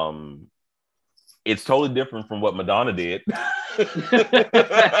 It's totally different from what Madonna did.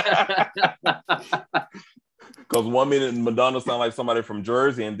 Because 1 minute Madonna sounded like somebody from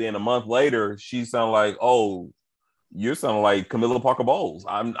Jersey, and then a month later she sounded like, "Oh, you're sounding like Camilla Parker Bowles."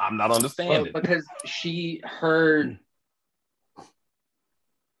 I'm not Well, understanding. because she heard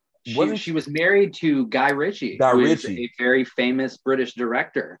Wasn't she was married to Guy Ritchie, Guy who is Ritchie. a very famous British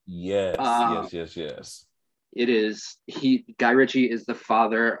director. Yes. It is Guy Ritchie is the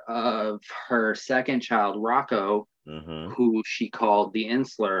father of her second child, Rocco, Mhm. who she called the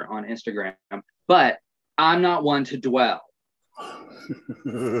Insler on Instagram. But I'm not one to dwell.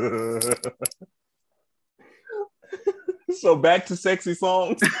 So back to sexy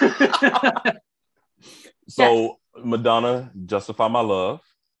songs. So Madonna, Justify My Love.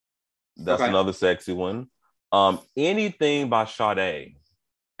 That's Okay. another sexy one. Anything by Sade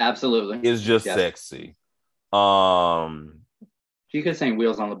Absolutely. is just Yes. sexy. She could sing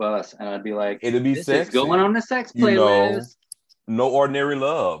Wheels on the Bus, and I'd be like, It'd be this sexy. is going on the sex You know, playlist. No Ordinary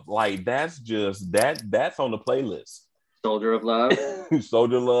Love. Like that's just that's on the playlist. Soldier of Love.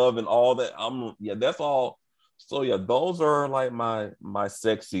 Soldier Love and all that. That's all. So yeah, those are like my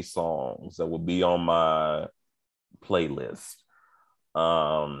sexy songs that would be on my playlist.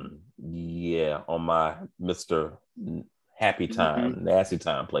 On my Mr. Happy Time, Nasty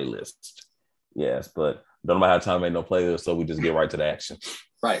Time playlist. Yes, but don't know how time to make no playlist, so we just get right to the action.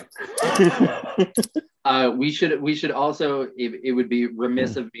 Right. We should also, it would be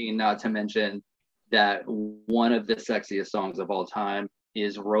remiss of me not to mention that one of the sexiest songs of all time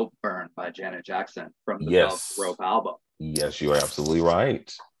is Rope Burn by Janet Jackson from the Velvet Rope album. Yes, you are absolutely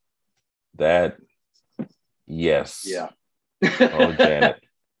right. That, yes. Yeah. Oh, Janet.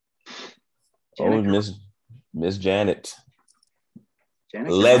 Janet. Miss Janet.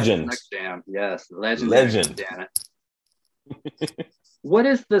 Janet Legend. Next Jam. Yes, legend. Janet. What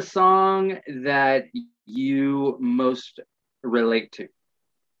is the song that you most relate to?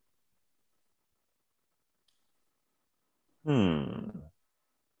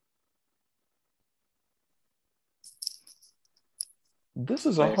 This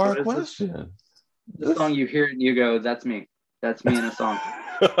is a hard question. The song you hear it and you go, that's me. That's me in a song.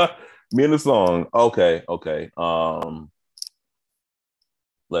 Me in a song. Okay.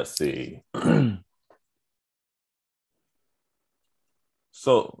 Let's see.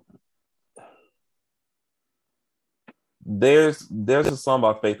 So there's a song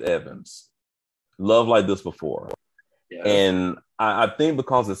by Faith Evans, Love Like This Before. Yeah. And I think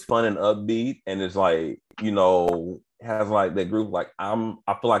because it's fun and upbeat and it's like, has like that group, like I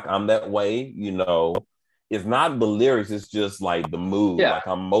feel like I'm that way, It's not the lyrics, it's just like the mood. Yeah. Like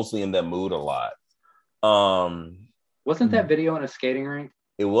I'm mostly in that mood a lot. Wasn't that video in a skating rink?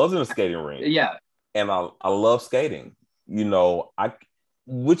 It was in a skating rink. Yeah. And I love skating,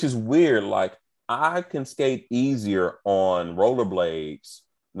 which is weird. Like I can skate easier on rollerblades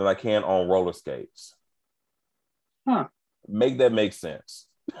than I can on roller skates. Huh. Make that make sense.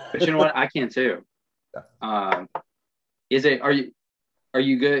 But you know what? I can too. Are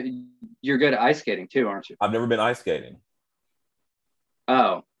you good? You're good at ice skating too, aren't you? I've never been ice skating.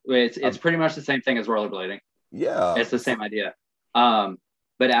 Oh, it's pretty much the same thing as rollerblading. Yeah. It's the same idea.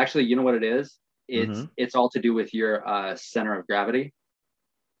 But actually, you know what it is? It's all to do with your center of gravity.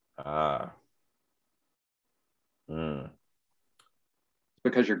 Because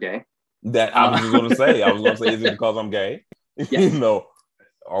you're gay. That I was just going to say. I was going to say, is it because I'm gay? Yes.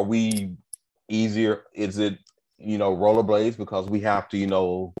 Are we easier? Is it, rollerblades because we have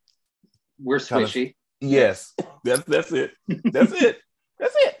to, we're squishy. Yes, that's it. That's it.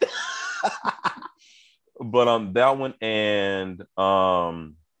 But that one, and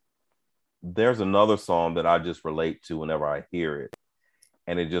there's another song that I just relate to whenever I hear it.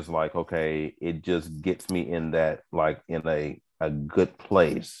 And it just like, okay, it just gets me in that, like, in a good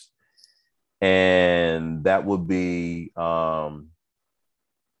place. And that would be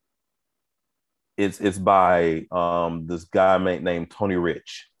it's by this guy named Tony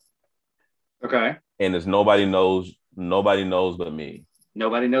Rich. Okay. And it's nobody knows but me.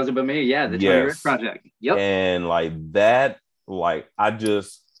 Nobody knows it but me. Yeah, the Tony Rich Project. Yep. And like that, like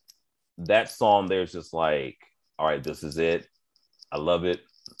that song there's just like, all right, this is it. I love it.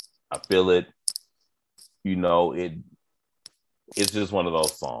 I feel it. You know, it's just one of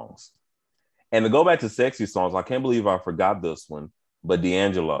those songs. And to go back to sexy songs, I can't believe I forgot this one, but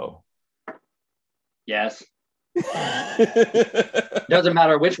D'Angelo. Yes. Doesn't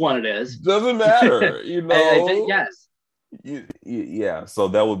matter which one it is. Doesn't matter, you know. I think, yes. Yeah, so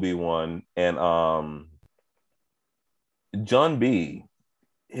that would be one. And John B,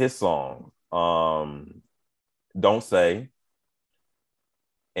 his song, Don't Say,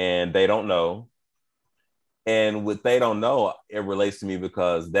 and They Don't Know. And with They Don't Know, it relates to me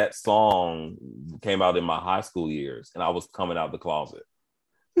because that song came out in my high school years and I was coming out the closet.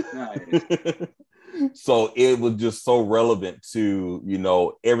 Nice. So it was just so relevant to, you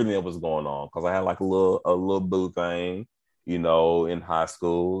know, everything that was going on. Cause I had like a little boo thing, you know, in high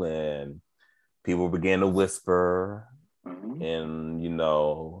school, and people began to whisper. Mm-hmm. And, you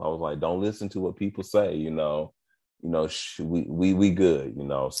know, I was like, don't listen to what people say, you know, we good, you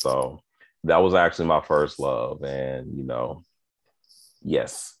know. So that was actually my first love. And, you know,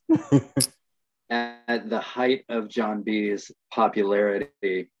 yes. At the height of John B's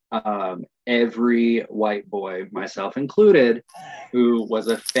popularity, every white boy, myself included, who was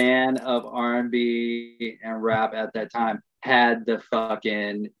a fan of R&B and rap at that time, had the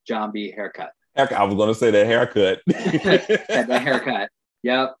fucking John B haircut. I was going to say that haircut. Had the haircut.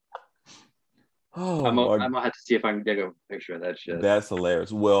 Yep. Oh, I'm going to have to see if I can dig a picture of that shit. That's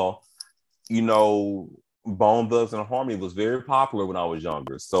hilarious. Well, you know, Bone Thugs and Harmony was very popular when I was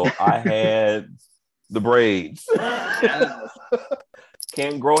younger. So I had the braids. Yes.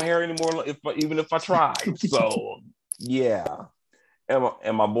 Can't grow hair anymore even if I tried. So yeah.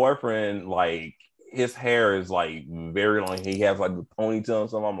 And my boyfriend, like, his hair is like very long. He has like the ponytail and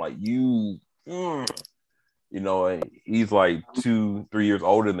stuff. I'm like, you know, and he's like 2-3 years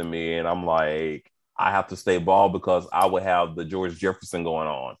older than me. And I'm like, I have to stay bald because I would have the George Jefferson going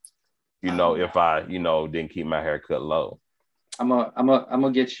on, you know, if I, you know, didn't keep my hair cut low. I'm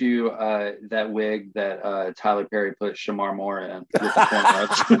gonna get you that wig that Tyler Perry put Shamar Moore in with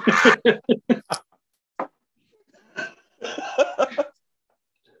the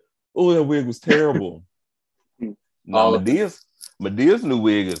Oh, that wig was terrible. No, Medea's new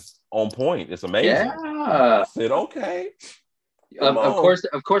wig is on point. It's amazing. Yeah. I said, okay.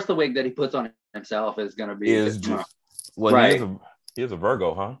 Of course, the wig that he puts on himself is gonna be just well, right. He is a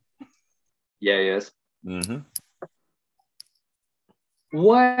Virgo, huh? Yeah, he is. Mm-hmm.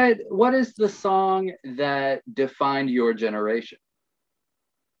 What is the song that defined your generation?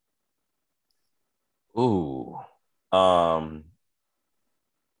 Ooh.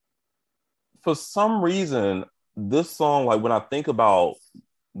 For some reason, this song, like when I think about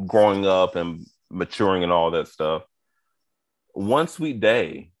growing up and maturing and all that stuff, One Sweet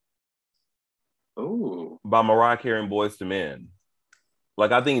Day. Ooh. By Mariah Carey and Boyz II Men.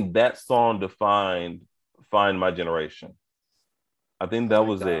 Like, I think that song defined my generation. I think that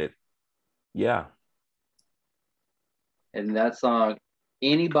was it. Yeah. And that song,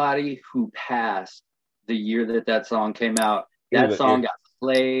 anybody who passed the year that song came out, that song got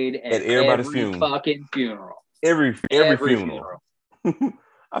played at everybody's fucking funeral. Every funeral.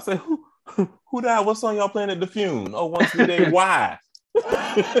 I said, who died? What song y'all playing at the funeral? Oh, One Sweet Day. Why?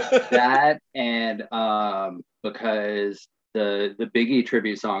 That and because the Biggie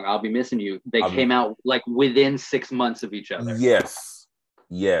tribute song, I'll Be Missing You, they came out like within 6 months of each other. Yes.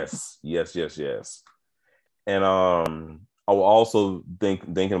 And I was also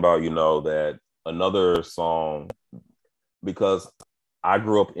thinking about, you know, that another song, because I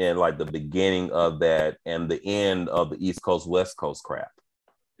grew up in like the beginning of that and the end of the East Coast, West Coast crap.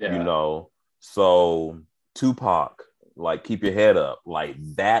 Yeah. You know, so Tupac, like Keep Your Head Up, like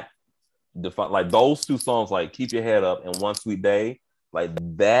that, like those two songs, like Keep Your Head Up and One Sweet Day, like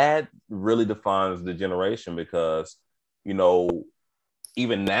that really defines the generation because, you know,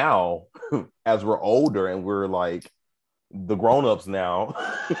 even now, as we're older and we're like the grown-ups now,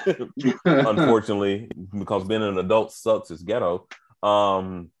 unfortunately, because being an adult sucks, it's ghetto.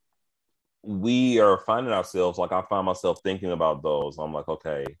 We are finding ourselves, like I find myself thinking about those. I'm like,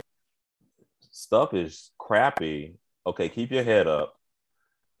 okay, stuff is crappy, okay, keep your head up.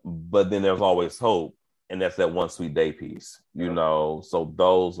 But then there's always hope, and that's that One Sweet Day piece, you know. So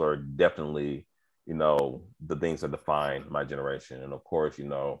those are definitely, you know, the things that define my generation. And of course, you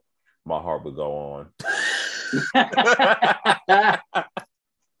know, my heart would go on.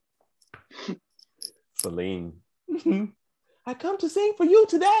 Celine. I come to sing for you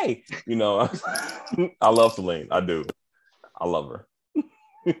today. You know, I love Celine. I do. I love her.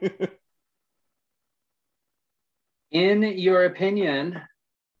 In your opinion,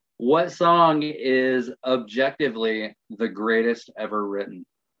 what song is objectively the greatest ever written?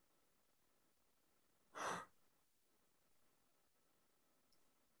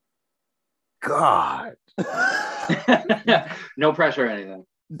 God. No pressure or anything.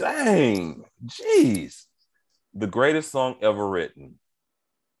 Dang. Jeez. The greatest song ever written.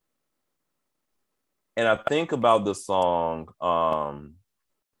 And I think about the song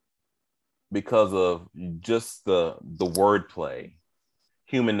because of just the wordplay.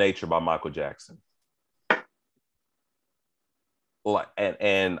 Human Nature by Michael Jackson. Like,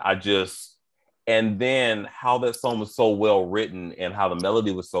 and then how that song was so well written and how the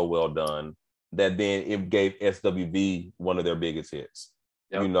melody was so well done that then it gave SWV one of their biggest hits.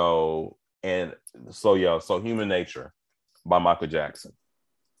 Yep. You know, and so Human Nature by Michael Jackson.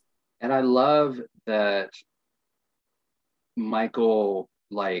 And I love that Michael,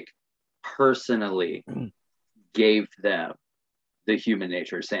 like, personally gave them the Human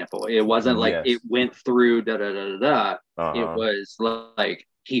Nature sample. It wasn't like it went through da-da-da-da-da. It was like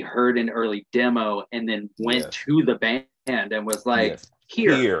he heard an early demo and then went to the band and was like,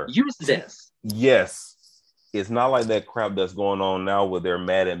 here, use this. Yes. It's not like that crap that's going on now where they're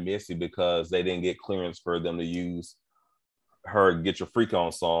mad at Missy because they didn't get clearance for them to use her Get Your Freak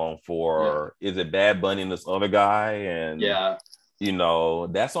On song for, is it Bad Bunny and this other guy? And, you know,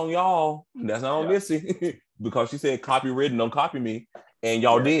 that's on y'all. That's not on Missy. Because she said copywritten, don't copy me. And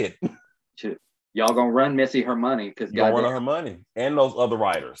y'all did. Y'all gonna run Missy her money because y'all run her money. And those other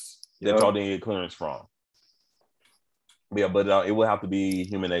writers that y'all didn't get clearance from. Yeah, but it would have to be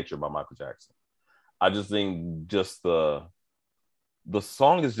Human Nature by Michael Jackson. I just think just the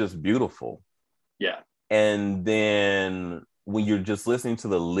song is just beautiful. Yeah. And then when you're just listening to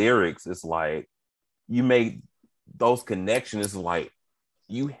the lyrics, it's like you make those connections. It's like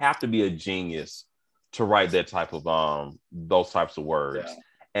you have to be a genius to write that type of those types of words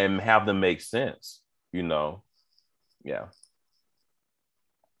and have them make sense, you know. Yeah.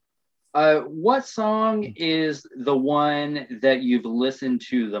 What song is the one that you've listened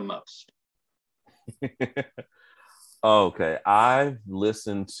to the most? Okay, I've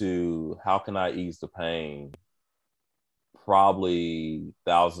listened to How Can I Ease the Pain probably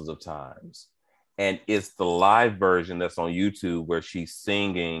thousands of times. And it's the live version that's on YouTube where she's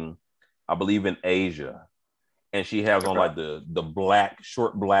singing, I believe, in Asia. And she has on like the black,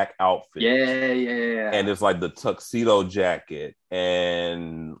 short black outfit. Yeah. And it's like the tuxedo jacket.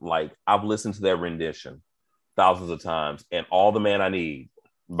 And like, I've listened to that rendition thousands of times. And All the Man I Need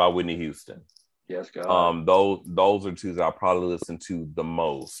by Whitney Houston. Yes, God. Those are two that I probably listen to the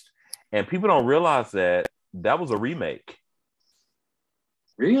most. And people don't realize that was a remake.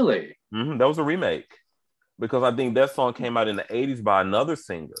 Really? Mm-hmm, that was a remake. Because I think that song came out in the 80s by another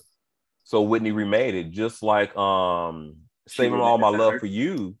singer. So Whitney remade it, just like Saving All My Love for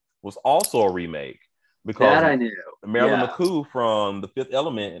You was also a remake. Because that I knew. Marilyn McCoo from The Fifth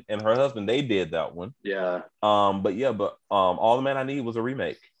Element and her husband, they did that one. Yeah. But All the Man I Need was a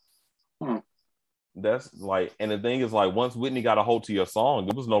remake. That's like, and the thing is, like, once Whitney got a hold to your song,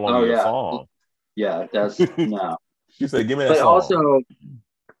 it was no longer your song. Yeah, that's no. She said, "Give me that song." But also,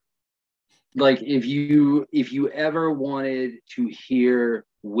 like, if you ever wanted to hear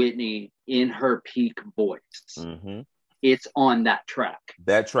Whitney in her peak voice, it's on that track.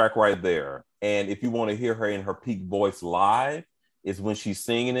 That track right there. And if you want to hear her in her peak voice live, is when she's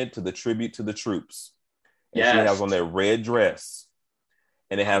singing it to the Tribute to the Troops. And she has on that red dress.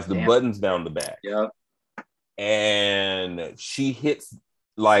 And it has the buttons down the back. Yep. And she hits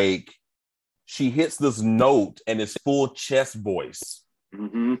this note and it's full chest voice.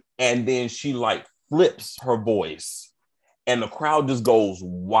 Mm-hmm. And then she like flips her voice and the crowd just goes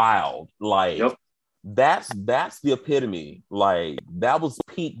wild. Like that's the epitome. Like that was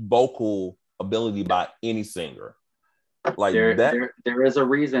peak vocal ability by any singer. Like there is a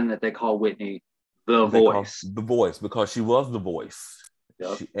reason that they call Whitney the voice. The voice, because she was the voice.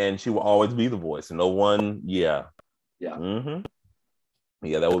 And she will always be the voice. And no one, Mm-hmm.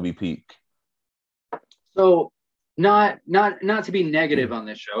 Yeah, that would be peak. So not to be negative on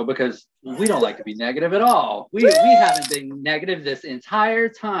this show, because we don't like to be negative at all. We haven't been negative this entire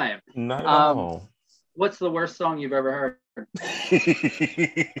time. Not at all. What's the worst song you've ever heard?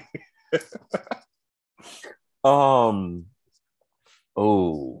 Oh,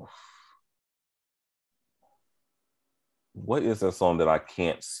 what is that song that I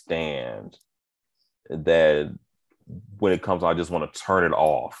can't stand? That when it comes, I just want to turn it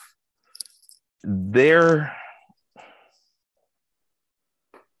off.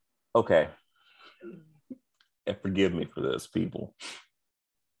 Okay. And forgive me for this, people.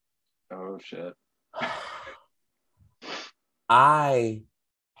 Oh shit. I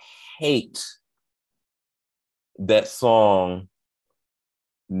hate that song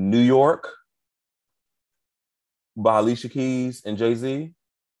New York by Alicia Keys and Jay-Z.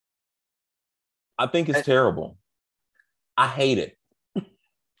 I think it's terrible. I hate it.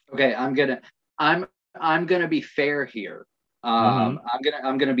 Okay, I'm gonna be fair here. I'm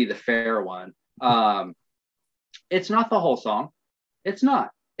gonna be the fair one. It's not the whole song. It's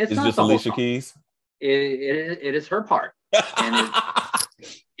not. It's not just the Alicia whole song. Keys. It is her part,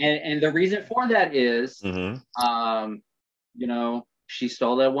 and the reason for that is, you know, she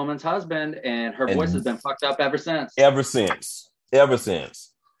stole that woman's husband, and her voice has been fucked up ever since. Ever since.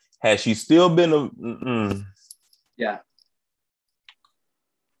 Has she still been Yeah.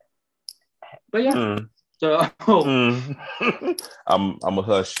 But yeah. So I'm a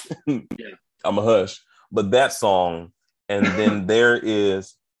hush. Yeah. I'm a hush. But that song, and then there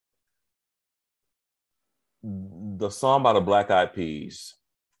is the song by the Black Eyed Peas.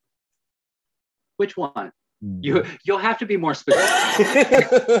 Which one? You'll have to be more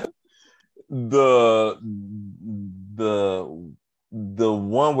specific. the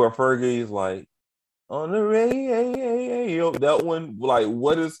one where Fergie's like on the radio. That one, like,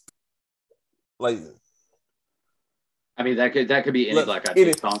 what is like? I mean, that could be any Black Eyed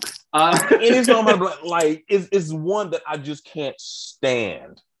Peas song. Any song by like it's one that I just can't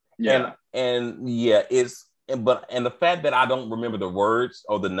stand. Yeah, and yeah, and the fact that I don't remember the words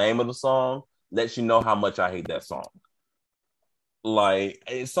or the name of the song lets you know how much I hate that song. Like,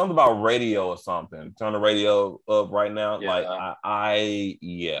 it's something about radio or something. Turn the radio up right now. Yeah. Like I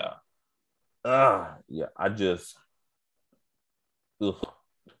just ugh.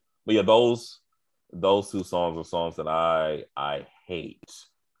 But yeah, those two songs are songs that I hate.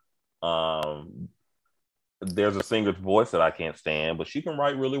 There's a singer's voice that I can't stand, but she can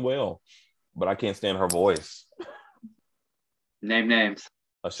write really well. But I can't stand her voice. Name names.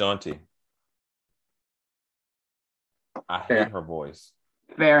 Ashanti. I Fair. hate her voice.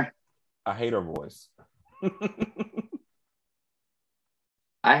 Fair. I hate her voice.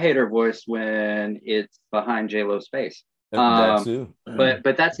 I hate her voice when it's behind J-Lo's face. That too.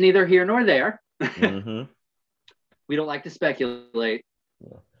 But that's neither here nor there. Mm-hmm. We don't like to speculate.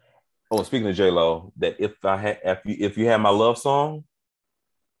 Yeah. Oh, speaking of J-Lo, that if you had my love song,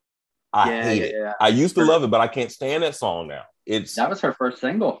 I hate it. Yeah. I used to love it, but I can't stand that song now. That was her first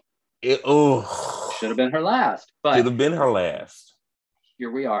single. Should have been her last. But should have been her last.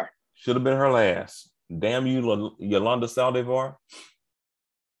 Here we are. Should have been her last. Damn you, Yolanda Saldivar.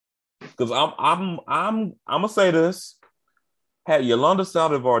 Because I'm gonna say this: had Yolanda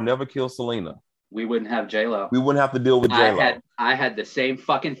Saldivar never killed Selena, we wouldn't have J-Lo. We wouldn't have to deal with J-Lo. I had the same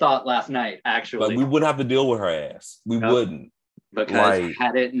fucking thought last night, actually. Like, we wouldn't have to deal with her ass. We wouldn't. Because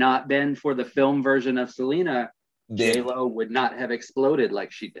had it not been for the film version of Selena, J-Lo would not have exploded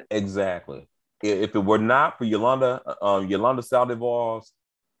like she did. Exactly. If it were not for Yolanda Saldivar's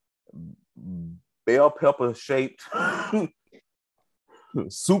bell pepper shaped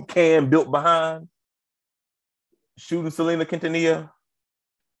soup can built behind shooting Selena Quintanilla,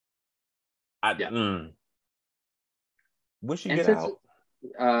 when she get out?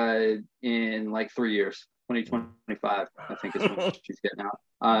 In like 3 years, 2025, I think is when she's getting out.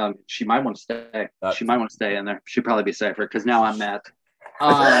 She might want to stay. She might want to stay in there. She'd probably be safer because now I'm mad.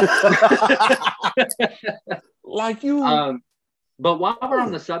 Like you. But while we're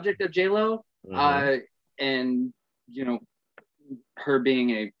on the subject of J-Lo, and you know, her being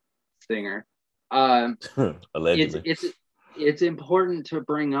a singer, allegedly, it's important to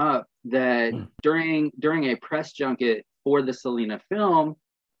bring up that during a press junket for the Selena film,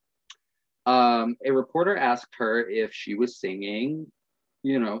 a reporter asked her if she was singing,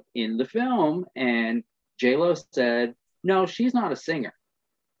 you know, in the film, and J-Lo said, "No, she's not a singer."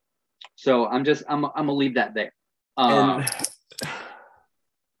 So I'm gonna leave that there. And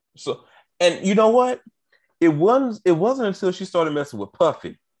you know what? It wasn't until she started messing with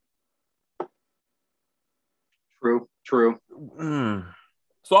Puffy. True.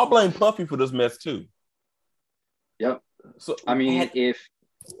 So I blame Puffy for this mess too. Yep. So I mean, if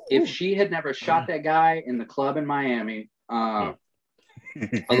she had never shot that guy in the club in Miami,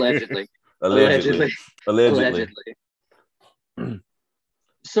 allegedly, Allegedly. Allegedly.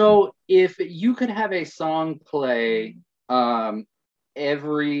 So if you could have a song play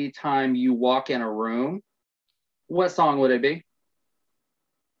every time you walk in a room, what song would it be?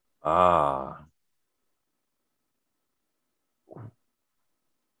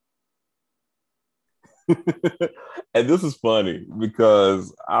 And this is funny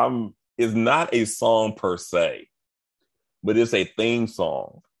because it's not a song per se, but it's a theme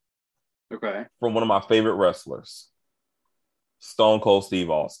song. Okay. From one of my favorite wrestlers, Stone Cold Steve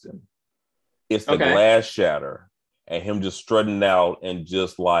Austin. It's the glass shatter and him just strutting out and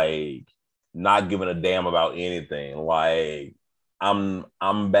just like not giving a damn about anything. Like I'm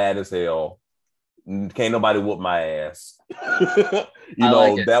bad as hell. Can't nobody whoop my ass.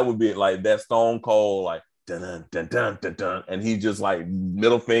 That would be like that Stone Cold, like dun dun dun dun dun dun, and he just like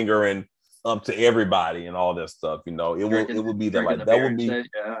middle finger and up to everybody and all that stuff. It would be that like that would be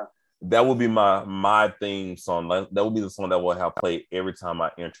that would be my theme song. That would be the song that will have played every time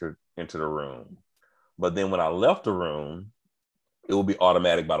I entered into the room. But then when I left the room, it will be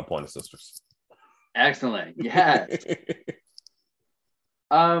Automatic by the Pointer Sisters. Excellent. Yes.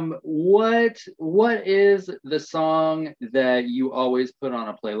 What is the song that you always put on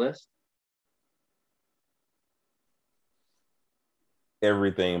a playlist?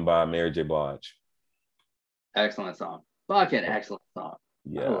 Everything by Mary J. Blige. Excellent song. Fucking excellent song.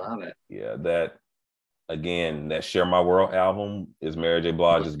 Yeah. I love it. Yeah, that Share My World album is Mary J.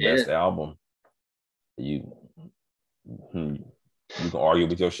 Blige's best album. You can argue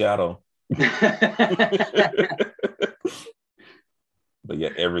with your shadow. But yeah,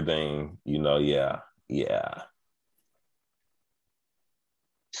 everything, yeah.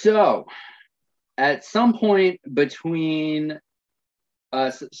 So, at some point between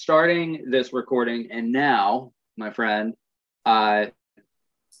us starting this recording and now, my friend,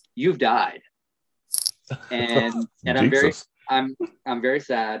 you've died, and I'm very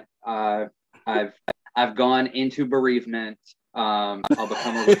sad. I've gone into bereavement. I'll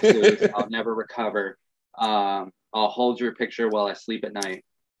become a recluse. I'll never recover. I'll hold your picture while I sleep at night.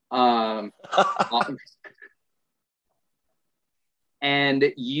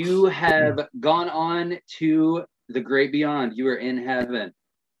 And you have gone on to the great beyond. You are in heaven.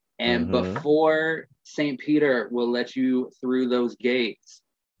 And before St. Peter will let you through those gates,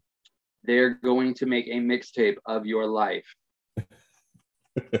 they're going to make a mixtape of your life.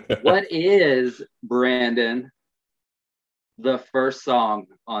 What is, Brandon, the first song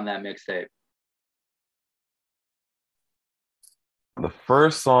on that mixtape? The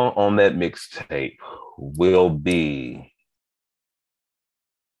first song on that mixtape will be,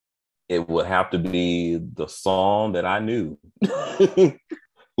 it would have to be the song that I knew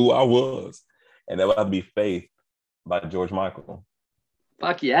who I was. And that would have to be Faith by George Michael.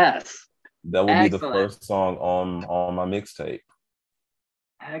 Fuck yes. That would be the first song on my mixtape.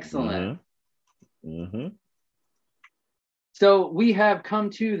 Excellent. So we have come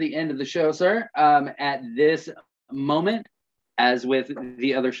to the end of the show, sir. At this moment, as with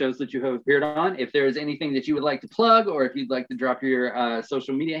the other shows that you have appeared on, if there is anything that you would like to plug, or if you'd like to drop your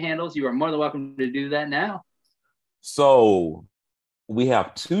social media handles, you are more than welcome to do that now. So we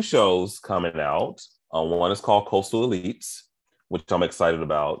have 2 shows coming out. One is called Coastal Elites, which I'm excited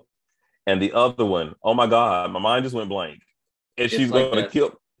about. And the other one, oh my God, my mind just went blank. And she's going to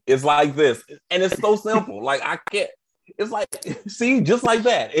kill. It's like this. And it's so simple. Like, I can't. It's like, see, just like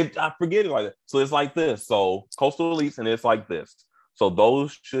that. I forget it like that. So it's like this. So Coastal Elites, and it's like this. So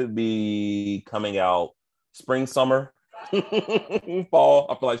those should be coming out spring, summer, fall.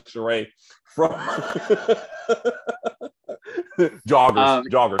 I feel like Sheree from joggers.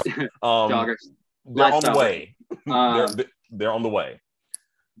 Joggers. They're on the way. They're on the way.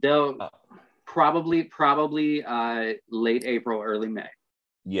 They'll probably late April, early May.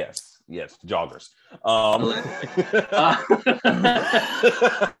 Yes, joggers.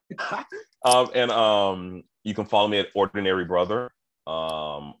 And you can follow me at Ordinary Brother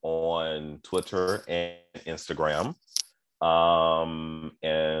on Twitter and Instagram,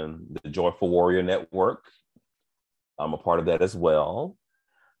 and the Joyful Warrior Network. I'm a part of that as well.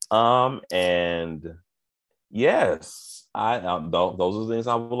 And yes, those are the things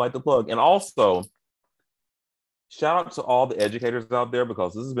I would like to plug. And also, shout out to all the educators out there,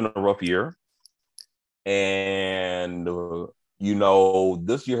 because this has been a rough year. And,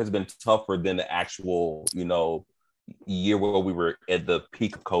 this year has been tougher than the actual, year where we were at the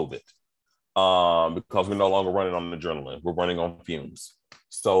peak of COVID. Because we're no longer running on adrenaline. We're running on fumes.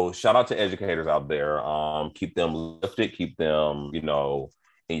 So shout out to educators out there. Keep them lifted. Keep them,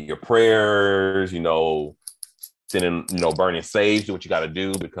 in your prayers, sending, burning sage, do what you got to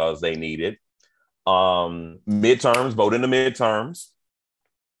do because they need it. Midterms, vote in the midterms.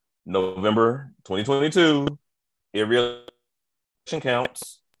 November 2022, every election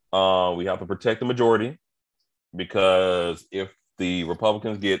counts. We have to protect the majority because if the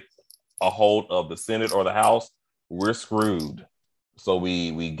Republicans get a hold of the Senate or the House, we're screwed. So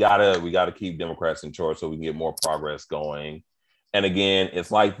we gotta keep Democrats in charge so we can get more progress going. And again,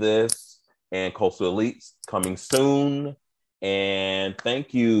 it's like this and Coastal Elites coming soon. And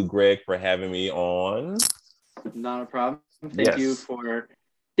thank you, Greg, for having me on. Not a problem. Thank you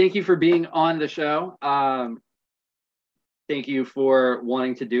for being on the show. Thank you for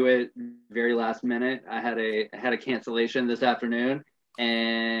wanting to do it very last minute. I had a cancellation this afternoon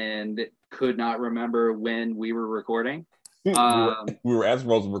and could not remember when we were recording. We were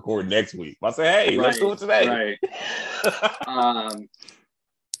supposed to record next week. I said, hey, let's do it today. Right.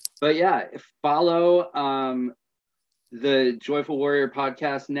 But yeah, follow the Joyful Warrior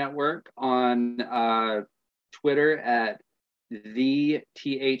Podcast Network on Twitter at the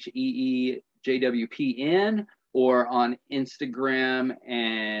TheeJWPN, or on Instagram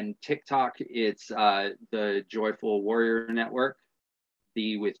and TikTok, it's the Joyful Warrior Network,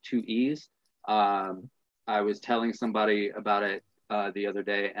 the with 2 E's. I was telling somebody about it the other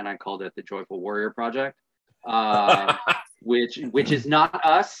day, and I called it the Joyful Warrior Project, which is not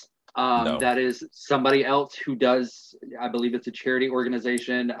us. No. That is somebody else who does. I believe it's a charity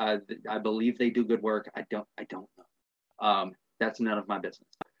organization. I believe they do good work. I don't know. That's none of my business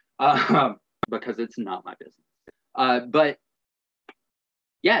because it's not my business. But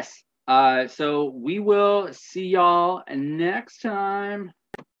yes. So we will see y'all next time.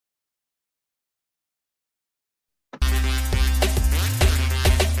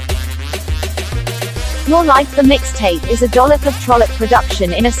 Your Life the Mixtape is a Dollop of Trollope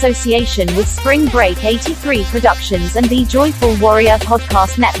production in association with Spring Break 83 Productions and the Joyful Warrior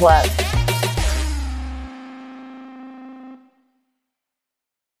Podcast Network.